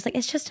thing is just like,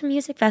 it's just a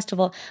music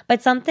festival,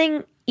 but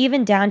something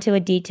even down to a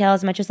detail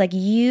as much as like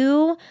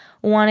you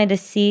wanted to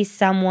see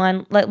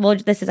someone, well,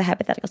 this is a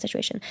hypothetical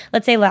situation.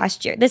 Let's say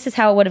last year, this is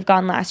how it would have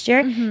gone last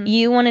year.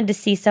 You wanted to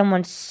see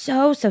someone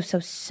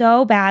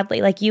so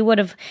badly. Like you would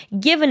have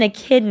given a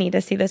kidney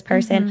to see this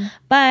person,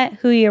 but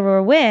who you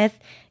were with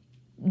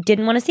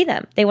didn't want to see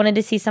them. They wanted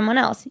to see someone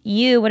else.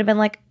 You would have been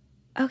like,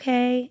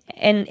 okay.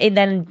 And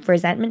then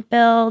resentment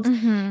builds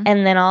and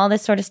then all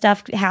this sort of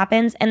stuff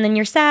happens and then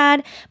you're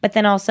sad, but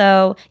then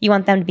also you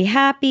want them to be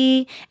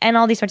happy and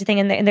all these sorts of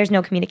things and there's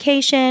no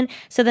communication.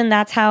 So then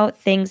that's how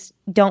things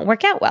don't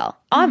work out well,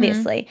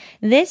 obviously.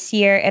 This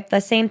year, if the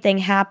same thing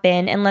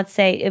happened, and let's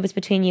say it was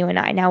between you and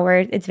I, now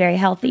it's very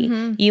healthy.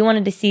 You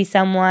wanted to see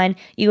someone,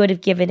 you would have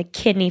given a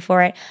kidney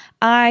for it.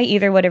 I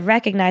either would have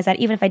recognized that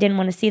even if I didn't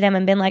want to see them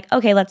and been like,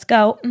 okay, let's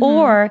go.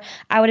 Or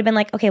I would have been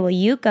like, okay, well,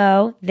 you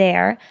go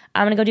there.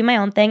 I'm going to go do my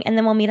own thing. And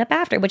then we'll meet up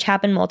after, which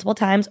happened multiple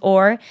times.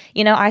 Or,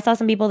 you know, I saw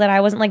some people that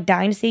I wasn't like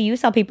dying to see. You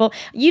saw people,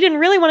 you didn't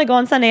really want to go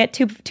on Sunday at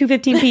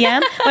 2:15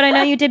 p.m., but I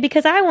know you did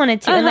because I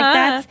wanted to. And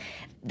like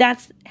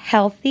that's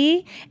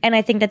healthy. And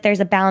I think that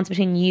there's a balance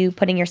between you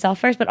putting yourself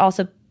first, but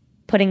also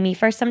putting me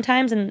first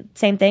sometimes. And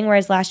same thing.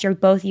 Whereas last year,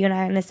 both you and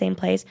I are in the same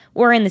place.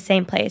 We're in the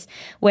same place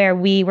where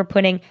we were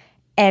putting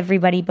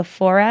everybody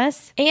before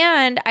us.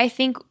 And I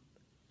think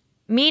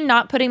me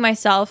not putting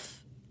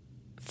myself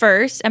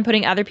first and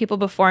putting other people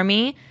before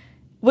me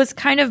was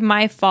kind of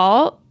my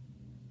fault.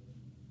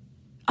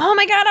 Oh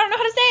my God, I don't know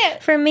how to say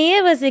it. For me,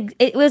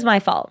 it was my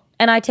fault.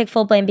 And I take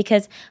full blame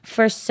because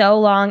for so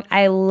long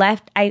I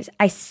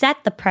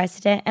set the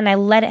precedent and I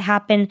let it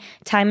happen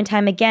time and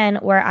time again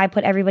where I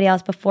put everybody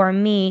else before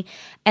me.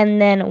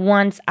 And then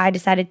once I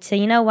decided to,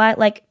 you know what,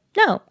 like,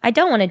 no, I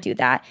don't want to do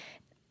that.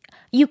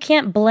 You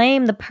can't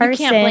blame the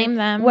person. You can't blame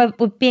them.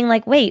 With being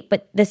like, wait,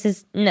 but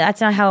that's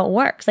not how it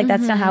works. Like,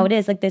 that's not how it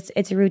is. Like,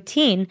 it's a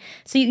routine.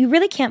 So you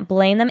really can't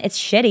blame them. It's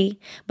shitty,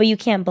 but you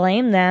can't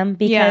blame them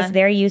because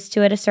they're used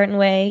to it a certain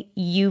way.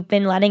 You've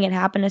been letting it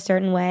happen a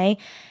certain way.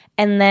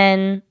 And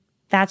then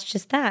that's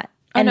just that.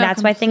 And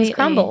that's why things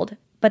crumbled.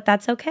 But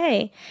that's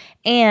okay.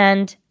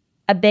 And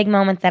a big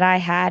moment that I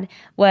had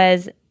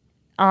was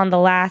on the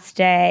last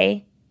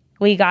day.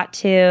 We got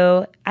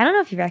to, I don't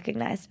know if you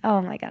recognized,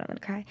 oh my God, I'm going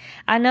to cry.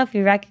 I don't know if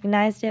you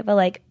recognized it, but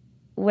like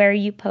where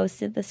you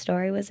posted the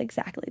story was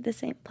exactly the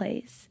same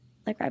place,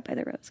 like right by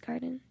the rose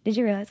garden. Did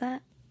you realize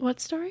that?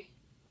 What story?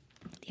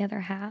 The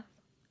other half.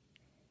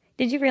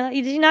 Did you realize,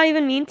 did you not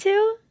even mean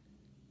to?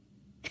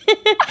 Did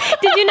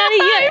you not?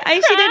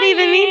 She didn't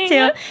even mean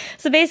to.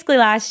 So basically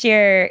last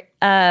year,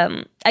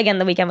 again,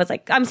 the weekend was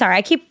like, I'm sorry,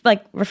 I keep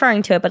like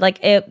referring to it, but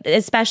like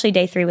especially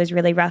day 3 was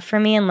really rough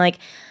for me. And like,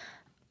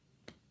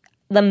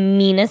 the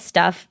meanest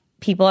stuff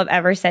people have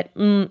ever said,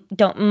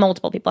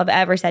 multiple people have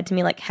ever said to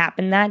me, like,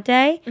 happened that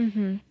day.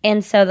 Mm-hmm.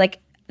 And so, like,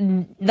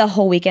 the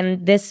whole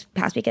weekend, this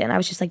past weekend, I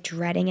was just, like,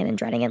 dreading it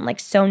and, like,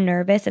 so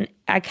nervous. And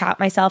I caught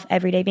myself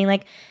every day being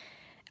like,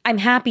 I'm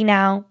happy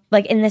now.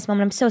 Like, in this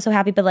moment, I'm so, so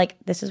happy. But, like,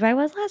 this is where I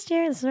was last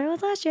year. This is where I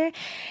was last year.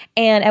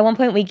 And at one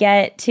point, we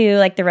get to,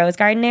 like, the Rose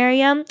Garden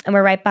area. And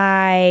we're right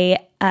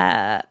by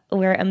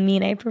where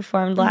Amine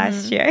performed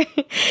last year.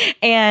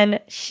 And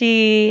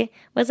she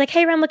was like,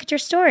 hey, Rem, look at your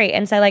story.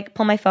 And so I, like,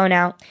 pull my phone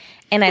out.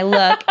 And I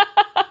look.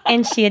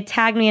 And she had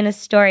tagged me in a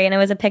story. And it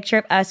was a picture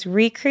of us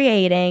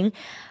recreating.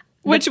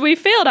 Which we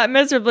failed at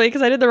miserably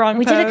because I did the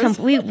wrong pose.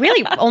 We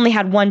really only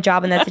had one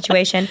job in that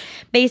situation.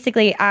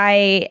 Basically,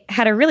 I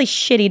had a really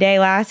shitty day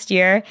last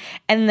year.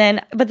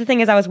 But the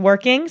thing is I was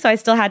working, so I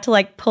still had to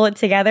like pull it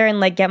together and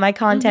like get my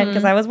content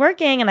because I was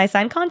working and I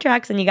signed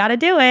contracts and you got to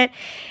do it.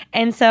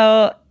 And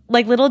so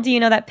like little do you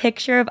know that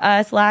picture of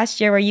us last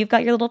year where you've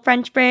got your little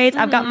French braids,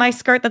 I've got my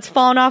skirt that's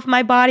fallen off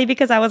my body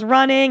because I was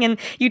running and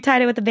you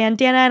tied it with a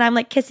bandana and I'm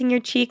like kissing your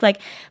cheek.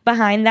 Like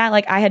behind that,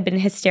 like I had been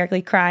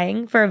hysterically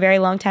crying for a very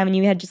long time and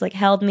you had just like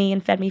held me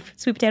and fed me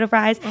sweet potato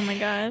fries. Oh my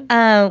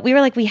God. We were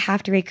like, we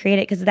have to recreate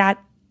it because that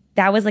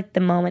was like the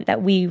moment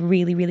that we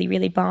really, really,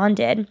 really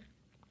bonded.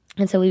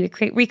 And so we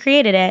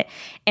recreated it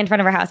in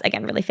front of our house.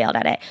 Again, really failed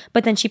at it.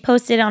 But then she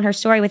posted it on her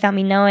story without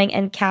me knowing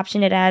and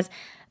captioned it as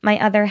my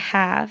other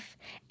half.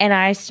 And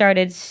I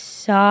started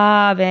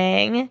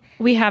sobbing.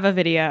 We have a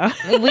video.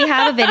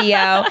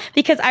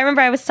 Because I remember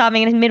I was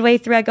sobbing and midway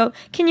through I go,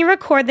 can you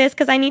record this?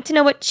 Because I need to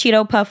know what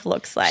Cheeto Puff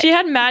looks like. She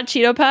had mad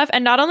Cheeto Puff.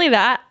 And not only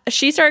that,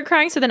 she started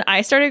crying. So then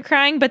I started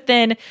crying. But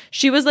then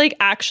she was like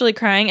actually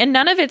crying. And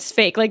none of it's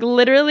fake. Like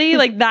literally,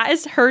 like that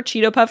is her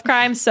Cheeto Puff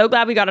cry. I'm so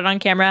glad we got it on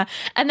camera.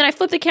 And then I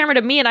flipped the camera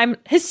to me and I'm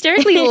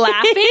hysterically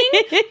laughing.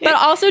 But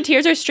also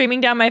tears are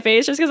streaming down my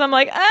face just because I'm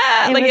like,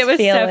 it was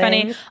so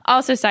funny.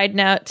 Also, side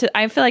note,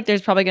 I feel like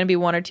there's probably going to be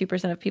 1 or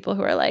 2% of people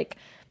who are like,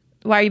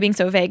 why are you being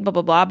so vague, blah,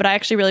 blah, blah. But I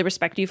actually really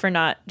respect you for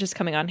not just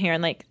coming on here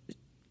and like,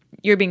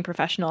 you're being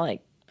professional,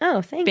 like,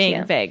 oh, thank you.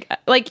 Being vague.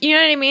 Like, you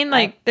know what I mean?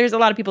 Like, there's a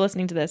lot of people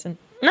listening to this. And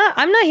no,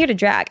 I'm not here to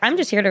drag. I'm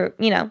just here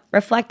to,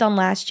 reflect on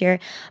last year.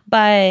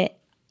 But,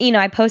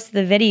 I posted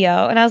the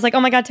video and I was like, oh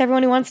my God, to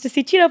everyone who wants to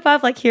see Cheeto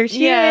Puff, like, here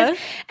she is.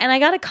 And I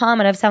got a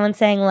comment of someone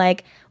saying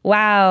like,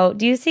 wow,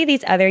 do you see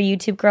these other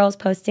YouTube girls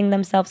posting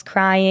themselves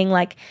crying?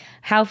 Like,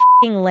 how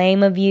f***ing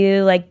lame of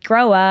you. Like,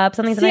 grow up.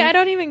 Something. I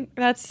don't even,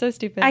 that's so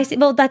stupid. I see.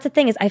 Well, that's the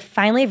thing is I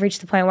finally have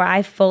reached the point where I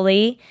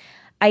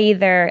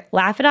either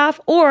laugh it off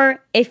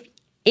or if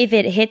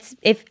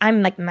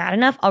I'm like mad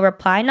enough, I'll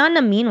reply, not in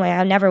a mean way.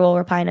 I never will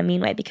reply in a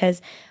mean way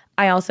because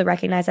I also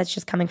recognize that's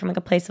just coming from like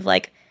a place of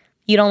like,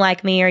 you don't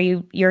like me or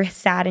you're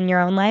sad in your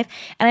own life.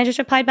 And I just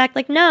replied back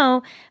like,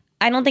 no,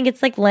 I don't think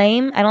it's like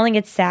lame. I don't think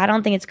it's sad. I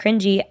don't think it's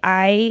cringy.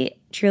 I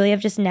truly have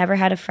just never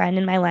had a friend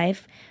in my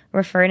life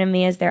refer to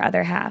me as their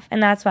other half.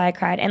 And that's why I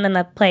cried. And then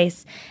the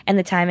place and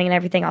the timing and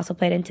everything also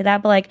played into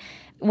that. But like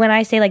when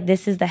I say like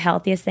this is the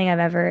healthiest thing I've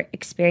ever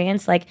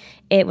experienced, like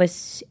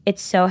it's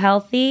so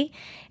healthy.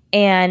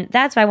 And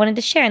that's why I wanted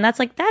to share. And that's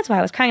why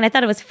I was crying. And I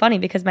thought it was funny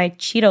because my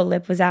Cheeto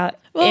lip was out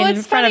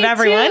in front of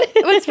everyone.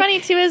 What's funny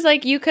too is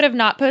like you could have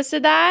not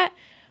posted that.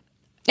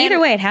 Either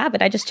way it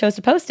happened. I just chose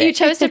to post it. You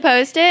chose to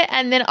post it.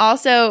 And then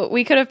also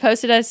we could have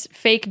posted us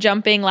fake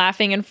jumping,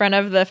 laughing in front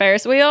of the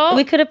Ferris wheel.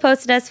 We could have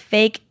posted us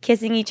fake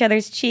kissing each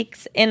other's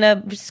cheeks in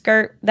a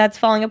skirt that's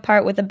falling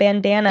apart with a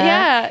bandana.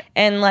 Yeah.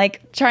 And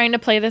like trying to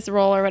play this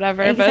role or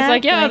whatever. Exactly. But it's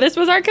like, yo, this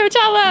was our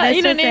Coachella.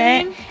 You know what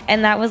I mean?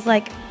 And that was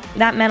like,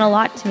 that meant a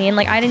lot to me. And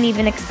like, I didn't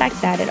even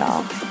expect that at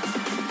all.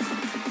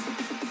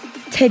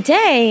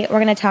 Today, we're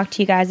going to talk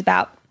to you guys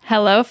about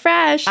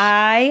HelloFresh.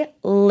 I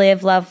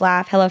live, love,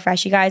 laugh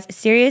HelloFresh. You guys,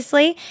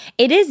 seriously,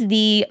 it is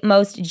the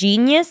most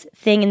genius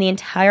thing in the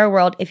entire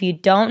world. If you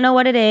don't know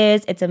what it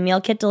is, it's a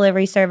meal kit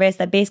delivery service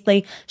that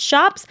basically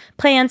shops,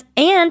 plans,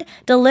 and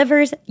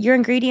delivers your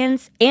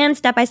ingredients and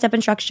step-by-step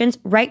instructions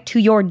right to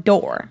your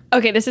door.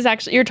 Okay, this is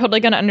actually, you're totally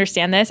going to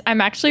understand this.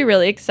 I'm actually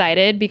really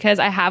excited because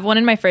I have one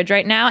in my fridge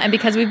right now. And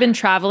because we've been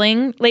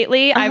traveling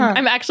lately,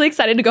 I'm actually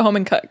excited to go home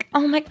and cook.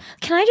 Oh my,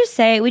 can I just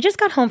say, we just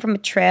got home from a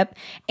trip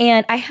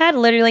and I had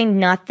literally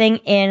nothing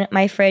in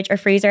my fridge or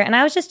freezer and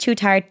I was just too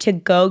tired to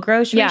go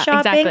grocery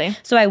shopping. Exactly.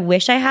 So I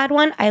wish I had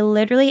one. I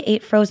literally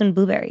ate frozen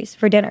blueberries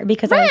for dinner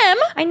because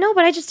I know,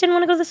 but I just didn't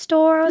want to go to the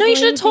store. No, you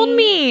should have told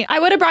me. I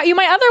would have brought you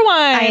my other one.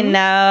 I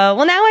know.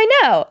 Well, now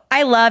I know.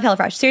 I love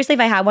HelloFresh. Seriously, if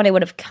I had one, I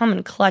would have come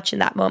in clutch in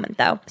that moment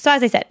though. So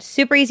as I said,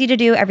 super easy to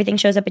do. Everything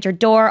shows up at your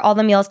door. All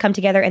the meals come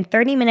together in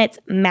 30 minutes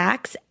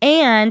max.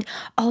 And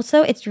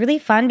also it's really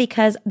fun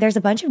because there's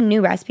a bunch of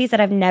new recipes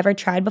that I've never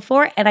tried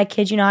before. And I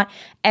kid you not,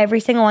 every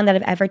single one that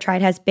I've ever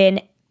tried has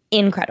been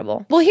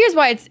incredible. Well, here's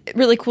why it's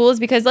really cool is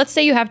because let's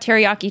say you have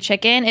teriyaki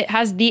chicken. It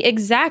has the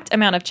exact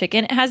amount of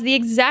chicken. It has the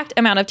exact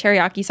amount of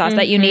teriyaki sauce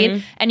that you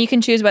need. And you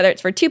can choose whether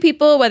it's for 2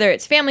 people, whether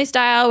it's family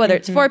style, whether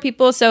it's 4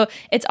 people. So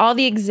it's all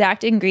the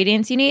exact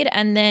ingredients you need.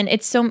 And then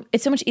it's so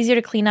much easier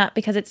to clean up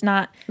because it's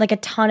not like a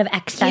ton of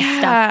excess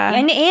stuff.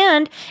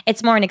 And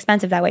it's more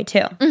inexpensive that way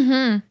too.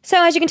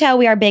 So as you can tell,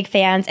 we are big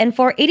fans. And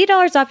for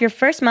 $80 off your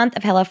first month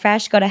of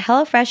HelloFresh, go to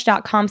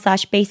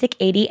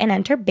HelloFresh.com/basic80 and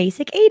enter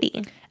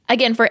basic80.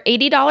 Again, for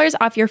 $80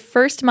 off your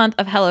first month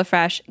of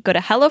HelloFresh, go to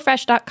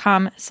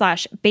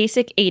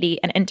HelloFresh.com/basic80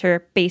 and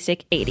enter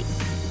basic80.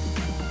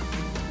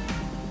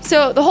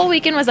 So the whole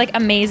weekend was like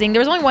amazing. There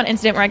was only one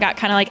incident where I got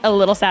kind of like a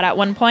little sad at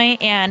one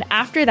point. And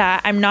after that,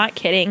 I'm not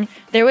kidding,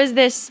 there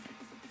was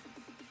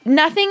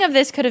nothing of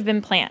this could have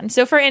been planned.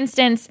 So for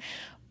instance,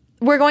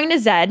 we're going to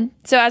Zed.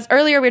 So as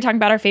earlier we were talking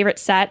about our favorite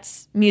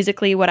sets,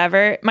 musically,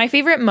 whatever. My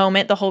favorite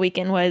moment the whole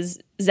weekend was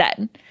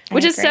Zed,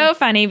 which is so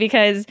funny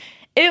because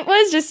it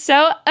was just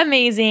so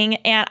amazing,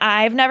 and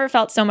I've never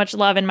felt so much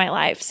love in my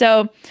life.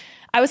 So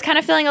I was kind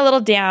of feeling a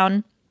little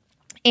down,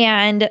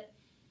 and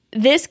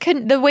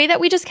the way that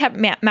we just kept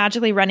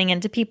magically running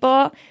into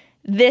people,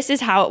 this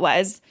is how it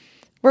was.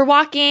 We're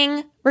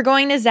walking, we're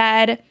going to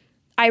Zed.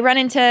 I run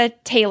into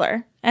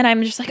Taylor, and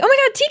I'm just like, oh my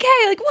God, TK,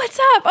 like, what's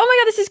up? Oh my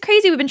God, this is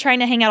crazy. We've been trying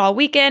to hang out all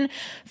weekend.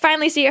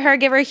 Finally see her,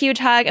 give her a huge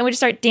hug, and we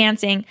just start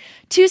dancing.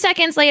 2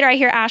 seconds later, I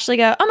hear Ashley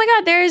go, oh my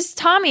God, there's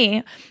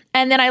Tommy.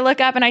 And then I look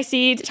up and I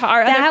see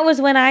That was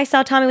when I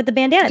saw Tommy with the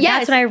bandana. Yes,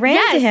 that's when I ran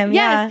to him.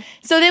 Yes. Yeah.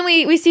 So then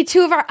we see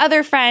 2 of our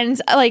other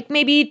friends, like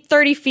maybe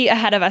 30 feet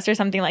ahead of us or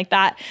something like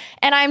that.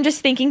 And I'm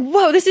just thinking,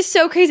 whoa, this is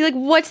so crazy. Like,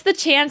 what's the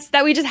chance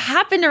that we just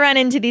happen to run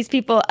into these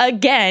people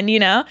again, you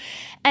know?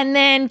 And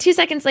then 2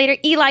 seconds later,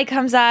 Eli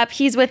comes up.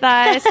 He's with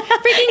us.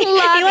 Freaking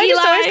love Eli.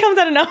 Just always comes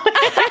out of nowhere.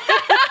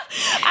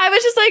 I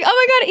was just like, oh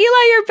my God,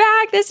 Eli, you're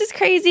back. This is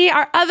crazy.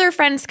 Our other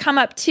friends come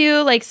up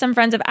too, like some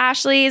friends of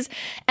Ashley's.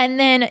 And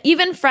then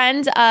even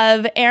friends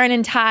of Aaron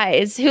and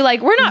Ty's, who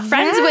like, we're not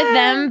friends with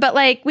them, but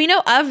like we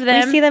know of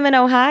them. We see them in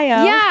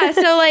Ohio. Yeah.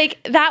 So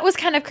like that was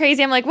kind of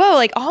crazy. I'm like, whoa,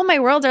 like all my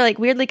worlds are like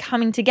weirdly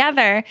coming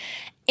together.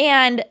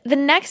 And the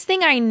next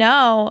thing I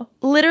know,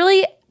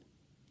 literally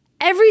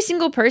every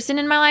single person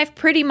in my life,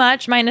 pretty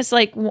much, minus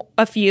like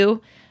a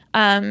few, they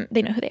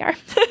know who they are,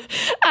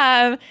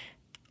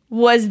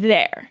 was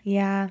there.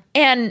 Yeah.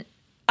 And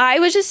I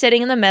was just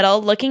sitting in the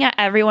middle, looking at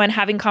everyone,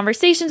 having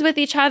conversations with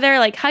each other,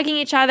 like hugging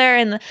each other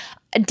and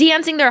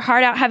dancing their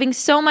heart out, having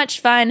so much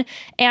fun.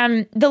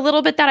 And the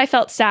little bit that I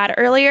felt sad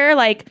earlier,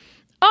 like,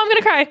 oh, I'm going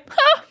to cry.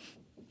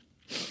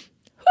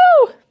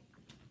 Woo.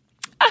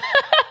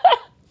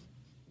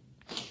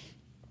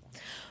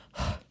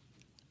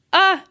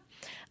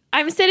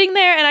 I'm sitting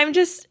there and I'm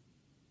just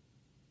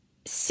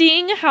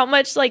seeing how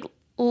much like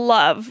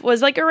love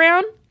was like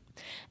around.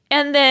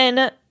 And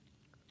then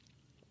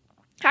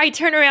I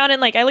turn around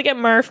and like I look at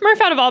Murph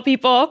out of all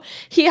people.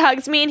 He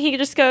hugs me and he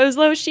just goes,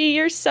 Loshi,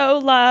 you're so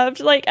loved.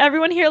 Like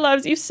everyone here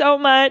loves you so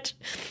much.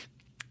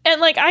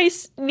 And like I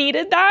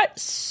needed that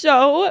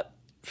so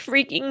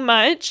freaking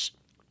much.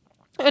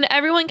 And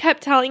everyone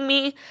kept telling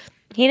me,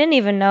 he didn't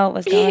even know what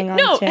was going on.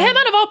 No, him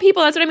out of all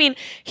people, that's what I mean.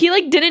 He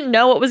like didn't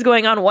know what was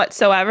going on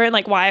whatsoever and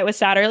like why I was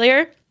sad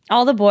earlier.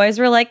 All the boys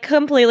were like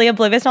completely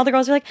oblivious and all the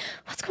girls were like,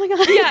 what's going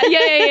on?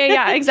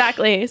 Yeah,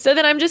 exactly. So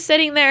then I'm just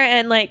sitting there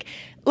and like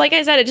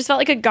I said, it just felt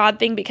like a God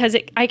thing because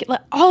I could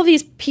let all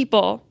these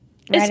people,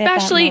 right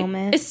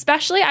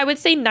especially I would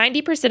say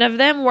 90% of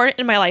them weren't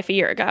in my life a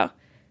year ago.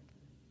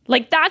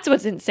 Like that's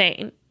what's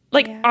insane.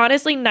 Like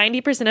honestly,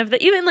 90% of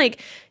the, even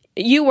like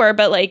you were,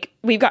 but like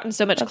we've gotten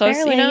so much close,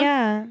 you know?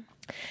 Yeah.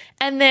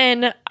 And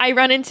then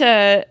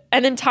and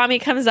then Tommy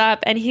comes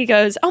up and he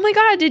goes, oh my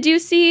God, did you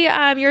see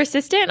your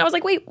assistant? And I was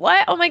like, wait,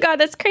 what? Oh my God,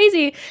 that's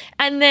crazy.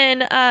 And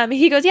then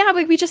he goes, yeah,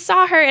 we just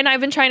saw her and I've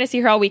been trying to see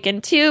her all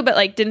weekend too, but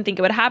like didn't think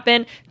it would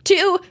happen.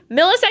 2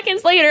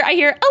 milliseconds later, I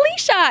hear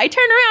Alisha. I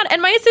turn around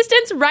and my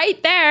assistant's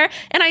right there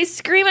and I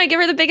scream and I give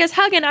her the biggest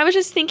hug. And I was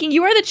just thinking,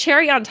 you are the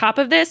cherry on top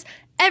of this.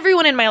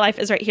 everyone in my life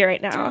is right here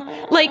right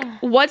now. Like,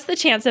 what's the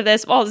chance of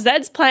this? While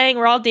Zed's playing,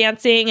 we're all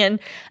dancing, and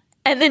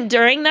then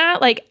during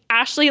that, like,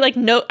 Ashley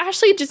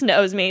just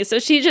knows me, so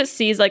she just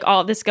sees like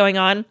all of this going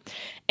on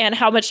and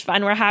how much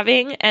fun we're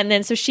having. And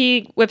then so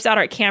she whips out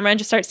our camera and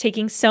just starts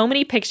taking so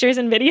many pictures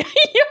and video.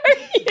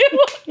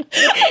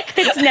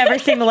 It's never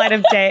seen the light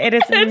of day.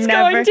 It's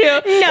never going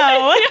to.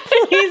 No,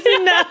 please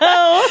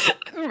no.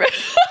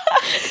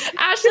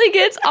 Ashley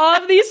gets all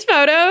of these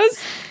photos,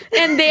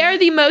 and they are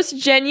the most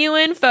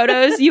genuine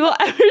photos you will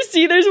ever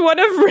see. There's one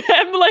of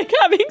Rem like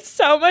having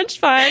so much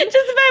fun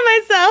Just by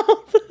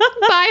myself.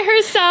 by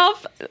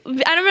herself.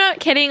 I'm not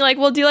kidding. Like,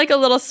 we'll do like a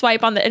little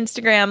swipe on the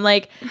Instagram.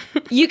 Like,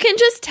 you can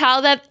just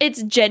tell that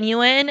it's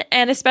genuine,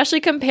 and especially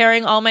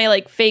comparing all my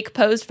like fake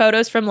posed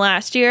photos from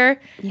last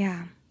year.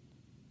 Yeah.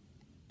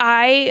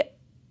 I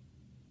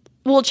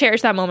will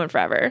cherish that moment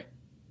forever.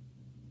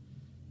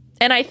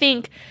 And I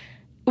think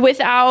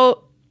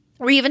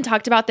we even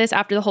talked about this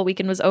after the whole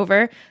weekend was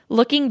over.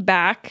 Looking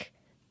back,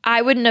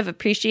 I wouldn't have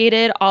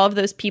appreciated all of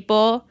those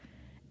people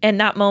in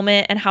that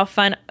moment, and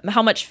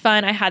how much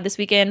fun I had this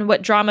weekend, how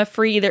drama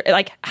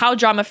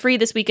free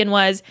this weekend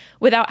was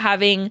without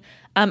having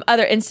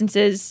other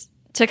instances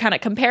to kind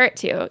of compare it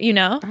to, you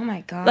know? Oh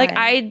my God. Like,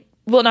 I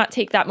will not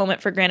take that moment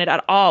for granted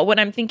at all. When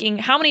I'm thinking,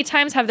 how many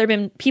times have there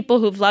been people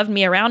who've loved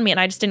me around me and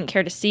I just didn't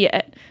care to see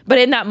it? But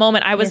in that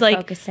moment, I was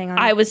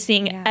I was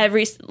seeing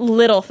every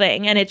little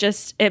thing, and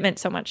it meant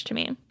so much to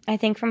me. I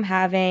think from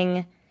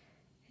having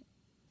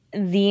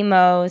the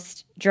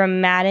most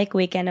dramatic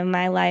weekend of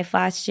my life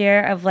last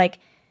year, of like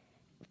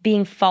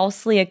being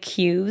falsely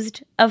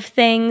accused of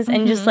things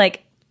and just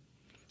like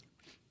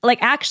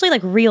actually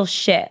like real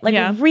shit,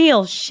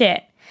 real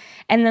shit.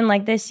 And then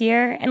like this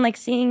year, and like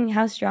seeing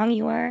how strong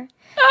you were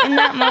in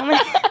that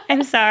moment.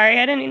 I'm sorry,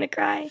 I didn't mean to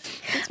cry.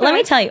 Let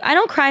me tell you, I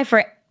don't cry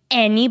for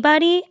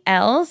anybody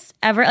else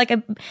ever. Like,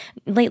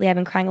 lately I've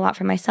been crying a lot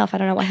for myself. I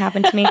don't know what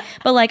happened to me,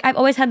 but like I've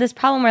always had this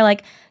problem where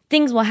like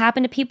things will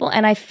happen to people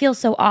and I feel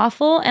so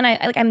awful, and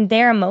I'm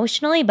there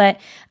emotionally, but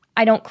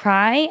I don't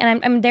cry,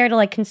 and I'm there to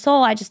like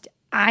console.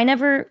 I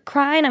never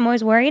cry, and I'm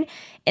always worried.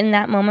 In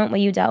that moment, what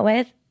you dealt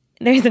with,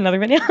 there's another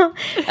video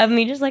of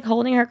me just like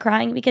holding her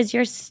crying, because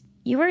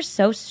you were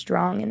so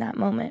strong in that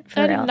moment.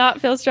 For real. I did not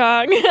feel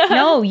strong.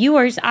 No, you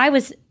were. I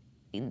was.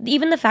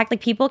 Even the fact like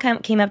people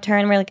came up to her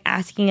and were like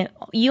asking it.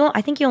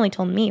 I think you only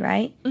told me,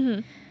 right?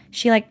 Mm-hmm.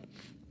 She like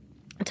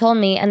told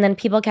me, and then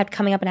people kept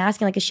coming up and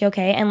asking like, is she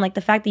okay? And like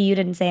the fact that you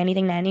didn't say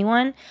anything to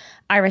anyone,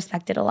 I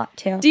respected a lot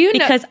too. Do you know?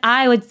 Because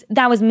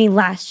that was me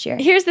last year.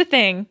 Here's the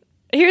thing.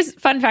 Here's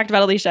fun fact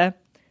about Alisha.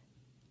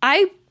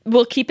 I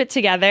will keep it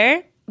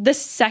together. The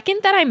second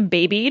that I'm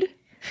babied,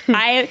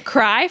 I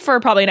cry for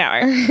probably an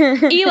hour.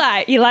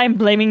 Eli, I'm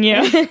blaming you.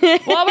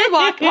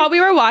 While we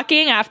were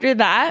walking after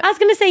that, I was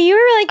gonna say you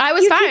were like, I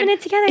was fine. Keeping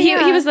it together.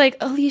 He was like,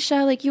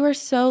 Alisha, like you are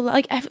so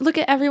like look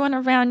at everyone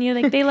around you,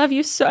 like they love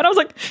you so. And I was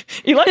like,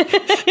 Eli, and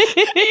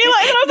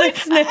I was like,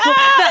 the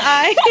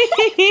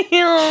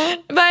eye.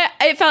 But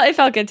it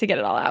felt good to get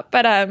it all out.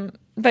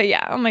 But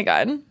yeah, oh my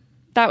God,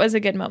 that was a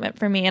good moment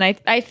for me, and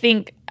I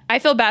think. I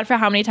feel bad for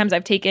how many times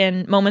I've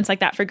taken moments like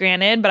that for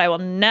granted, but I will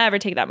never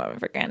take that moment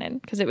for granted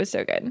because it was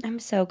so good. I'm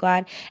so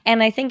glad.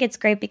 And I think it's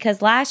great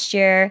because last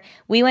year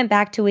we went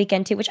back to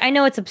weekend 2, which I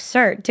know it's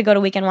absurd to go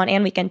to weekend 1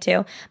 and weekend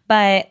 2,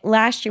 but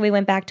last year we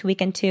went back to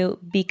weekend 2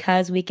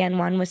 because weekend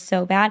 1 was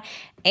so bad,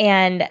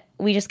 and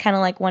we just kind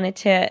of like wanted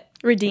to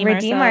redeem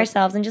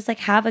ourselves and just like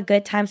have a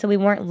good time so we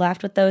weren't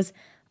left with those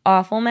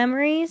awful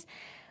memories.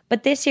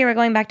 But this year we're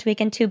going back to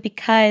weekend 2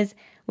 because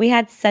we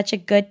had such a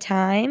good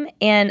time,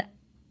 and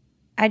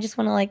I just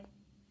want to like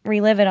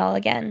relive it all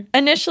again.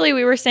 Initially,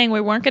 we were saying we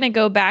weren't going to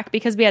go back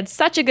because we had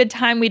such a good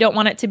time. We don't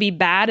want it to be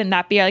bad and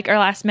that be like our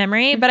last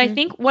memory. Mm-hmm. But I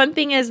think one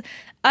thing is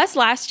us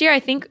last year,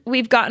 I think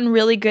we've gotten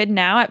really good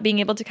now at being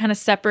able to kind of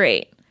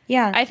separate.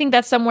 Yeah. I think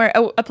that's somewhere,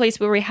 a place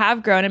where we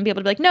have grown and be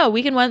able to be like, no,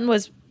 weekend 1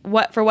 was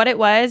what it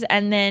was,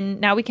 and then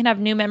now we can have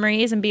new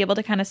memories and be able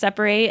to kind of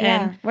separate.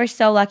 Yeah. And we're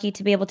so lucky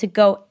to be able to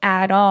go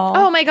at all.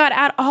 Oh my God,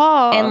 at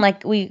all. And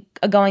like we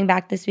going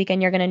back this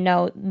weekend, you're gonna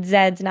know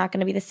Zed's not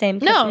gonna be the same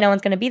because no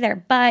one's gonna be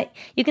there, but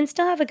you can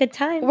still have a good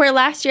time. Where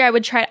last year I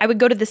would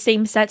go to the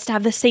same sets to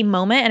have the same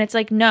moment, and it's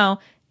like, no,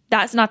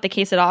 that's not the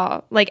case at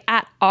all. Like,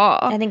 at all.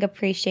 I think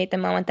appreciate the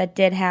moment that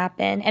did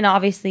happen. And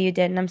obviously you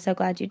did, and I'm so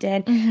glad you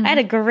did. Mm-hmm. I had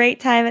a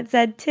great time at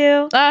Zed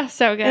too. Oh,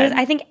 so good.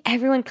 I think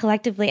everyone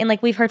collectively, and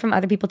like we've heard from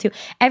other people too,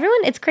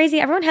 it's crazy.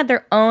 Everyone had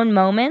their own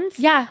moments.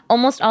 Yeah.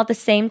 Almost all at the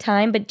same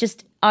time, but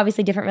just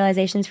obviously different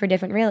realizations for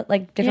different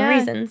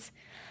reasons.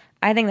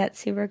 I think that's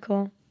super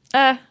cool.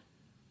 So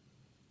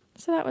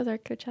that was our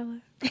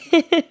Coachella.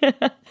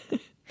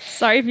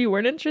 Sorry if you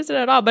weren't interested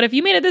at all, but if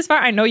you made it this far,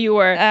 I know you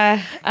were.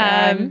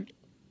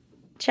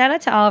 Shout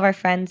out to all of our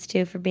friends,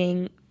 too, for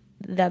being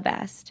the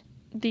best.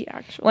 The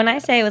actual When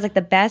best. I say it was like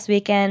the best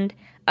weekend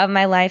of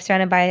my life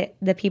surrounded by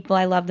the people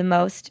I love the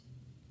most,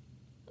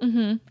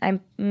 I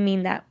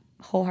mean that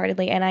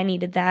wholeheartedly. And I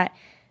needed that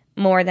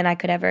more than I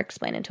could ever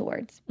explain into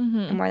words.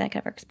 And more than I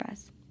could ever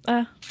express.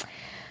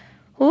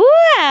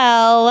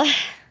 Well,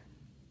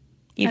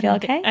 You feel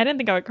okay? I didn't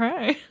think I would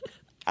cry.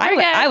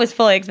 I was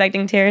fully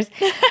expecting tears.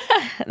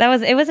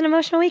 It was an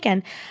emotional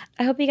weekend.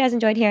 I hope you guys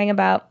enjoyed hearing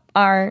about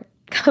our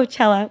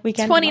Coachella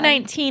weekend.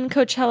 2019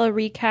 Coachella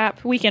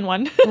recap, weekend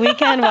one.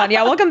 Weekend one.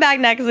 Yeah, we'll come back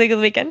next week with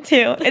weekend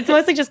two. It's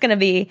mostly just going to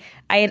be,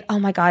 oh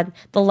my God,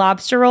 the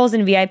lobster rolls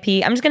in VIP.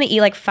 I'm just going to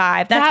eat like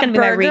 5. That's going to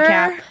be my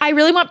recap. I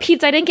really want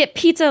pizza. I didn't get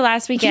pizza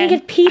last weekend. You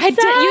didn't get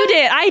pizza? You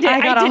did. I did.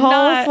 I got a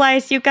whole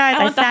slice, you guys.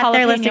 I sat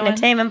there listening to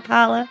Tame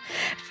Impala.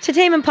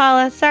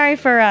 Sorry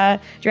for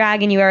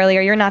dragging you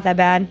earlier. You're not that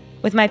bad.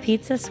 With my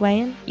pizza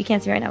swaying. You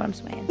can't see right now, but I'm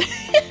swaying.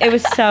 It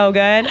was so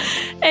good.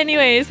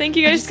 Anyways, thank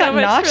you guys so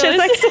much. Nauseous.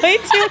 I swayed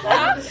too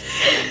much.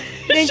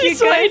 She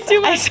swayed too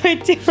much. I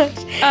swayed too much.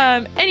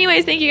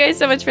 Anyways, thank you guys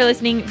so much for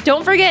listening.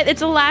 Don't forget, it's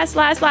the last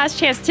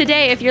chance.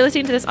 Today, if you're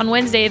listening to this on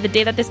Wednesday, the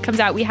day that this comes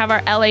out, we have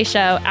our LA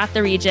show at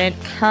the Regent.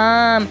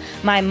 Come.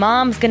 My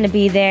mom's going to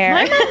be there.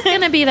 My mom's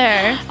going to be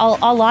there.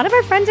 A lot of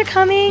our friends are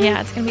coming.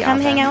 Yeah, it's going to be awesome.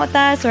 Come hang out with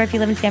us. Or if you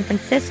live in San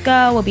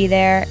Francisco, we'll be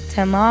there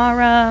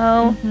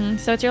tomorrow. Mm-hmm.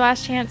 So it's your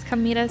last chance.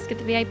 Come meet us, get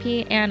the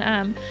VIP.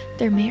 And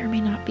there may or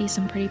may not be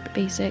some pretty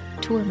basic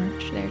tour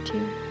merch there,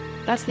 too.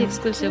 That's the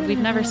exclusive. We've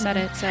never said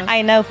it, so.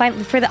 I know.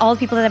 For all the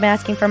people that have been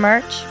asking for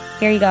merch,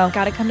 here you go.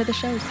 Gotta come to the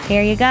shows.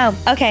 Here you go.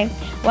 Okay.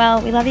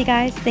 Well, we love you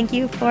guys. Thank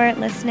you for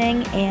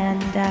listening.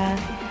 And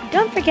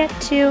don't forget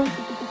to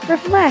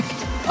reflect.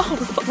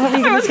 Oh,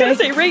 I was going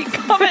to say rate,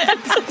 comment,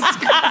 and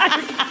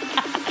subscribe.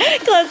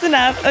 Close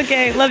enough.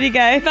 Okay. Love you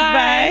guys.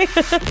 Bye.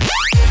 Bye.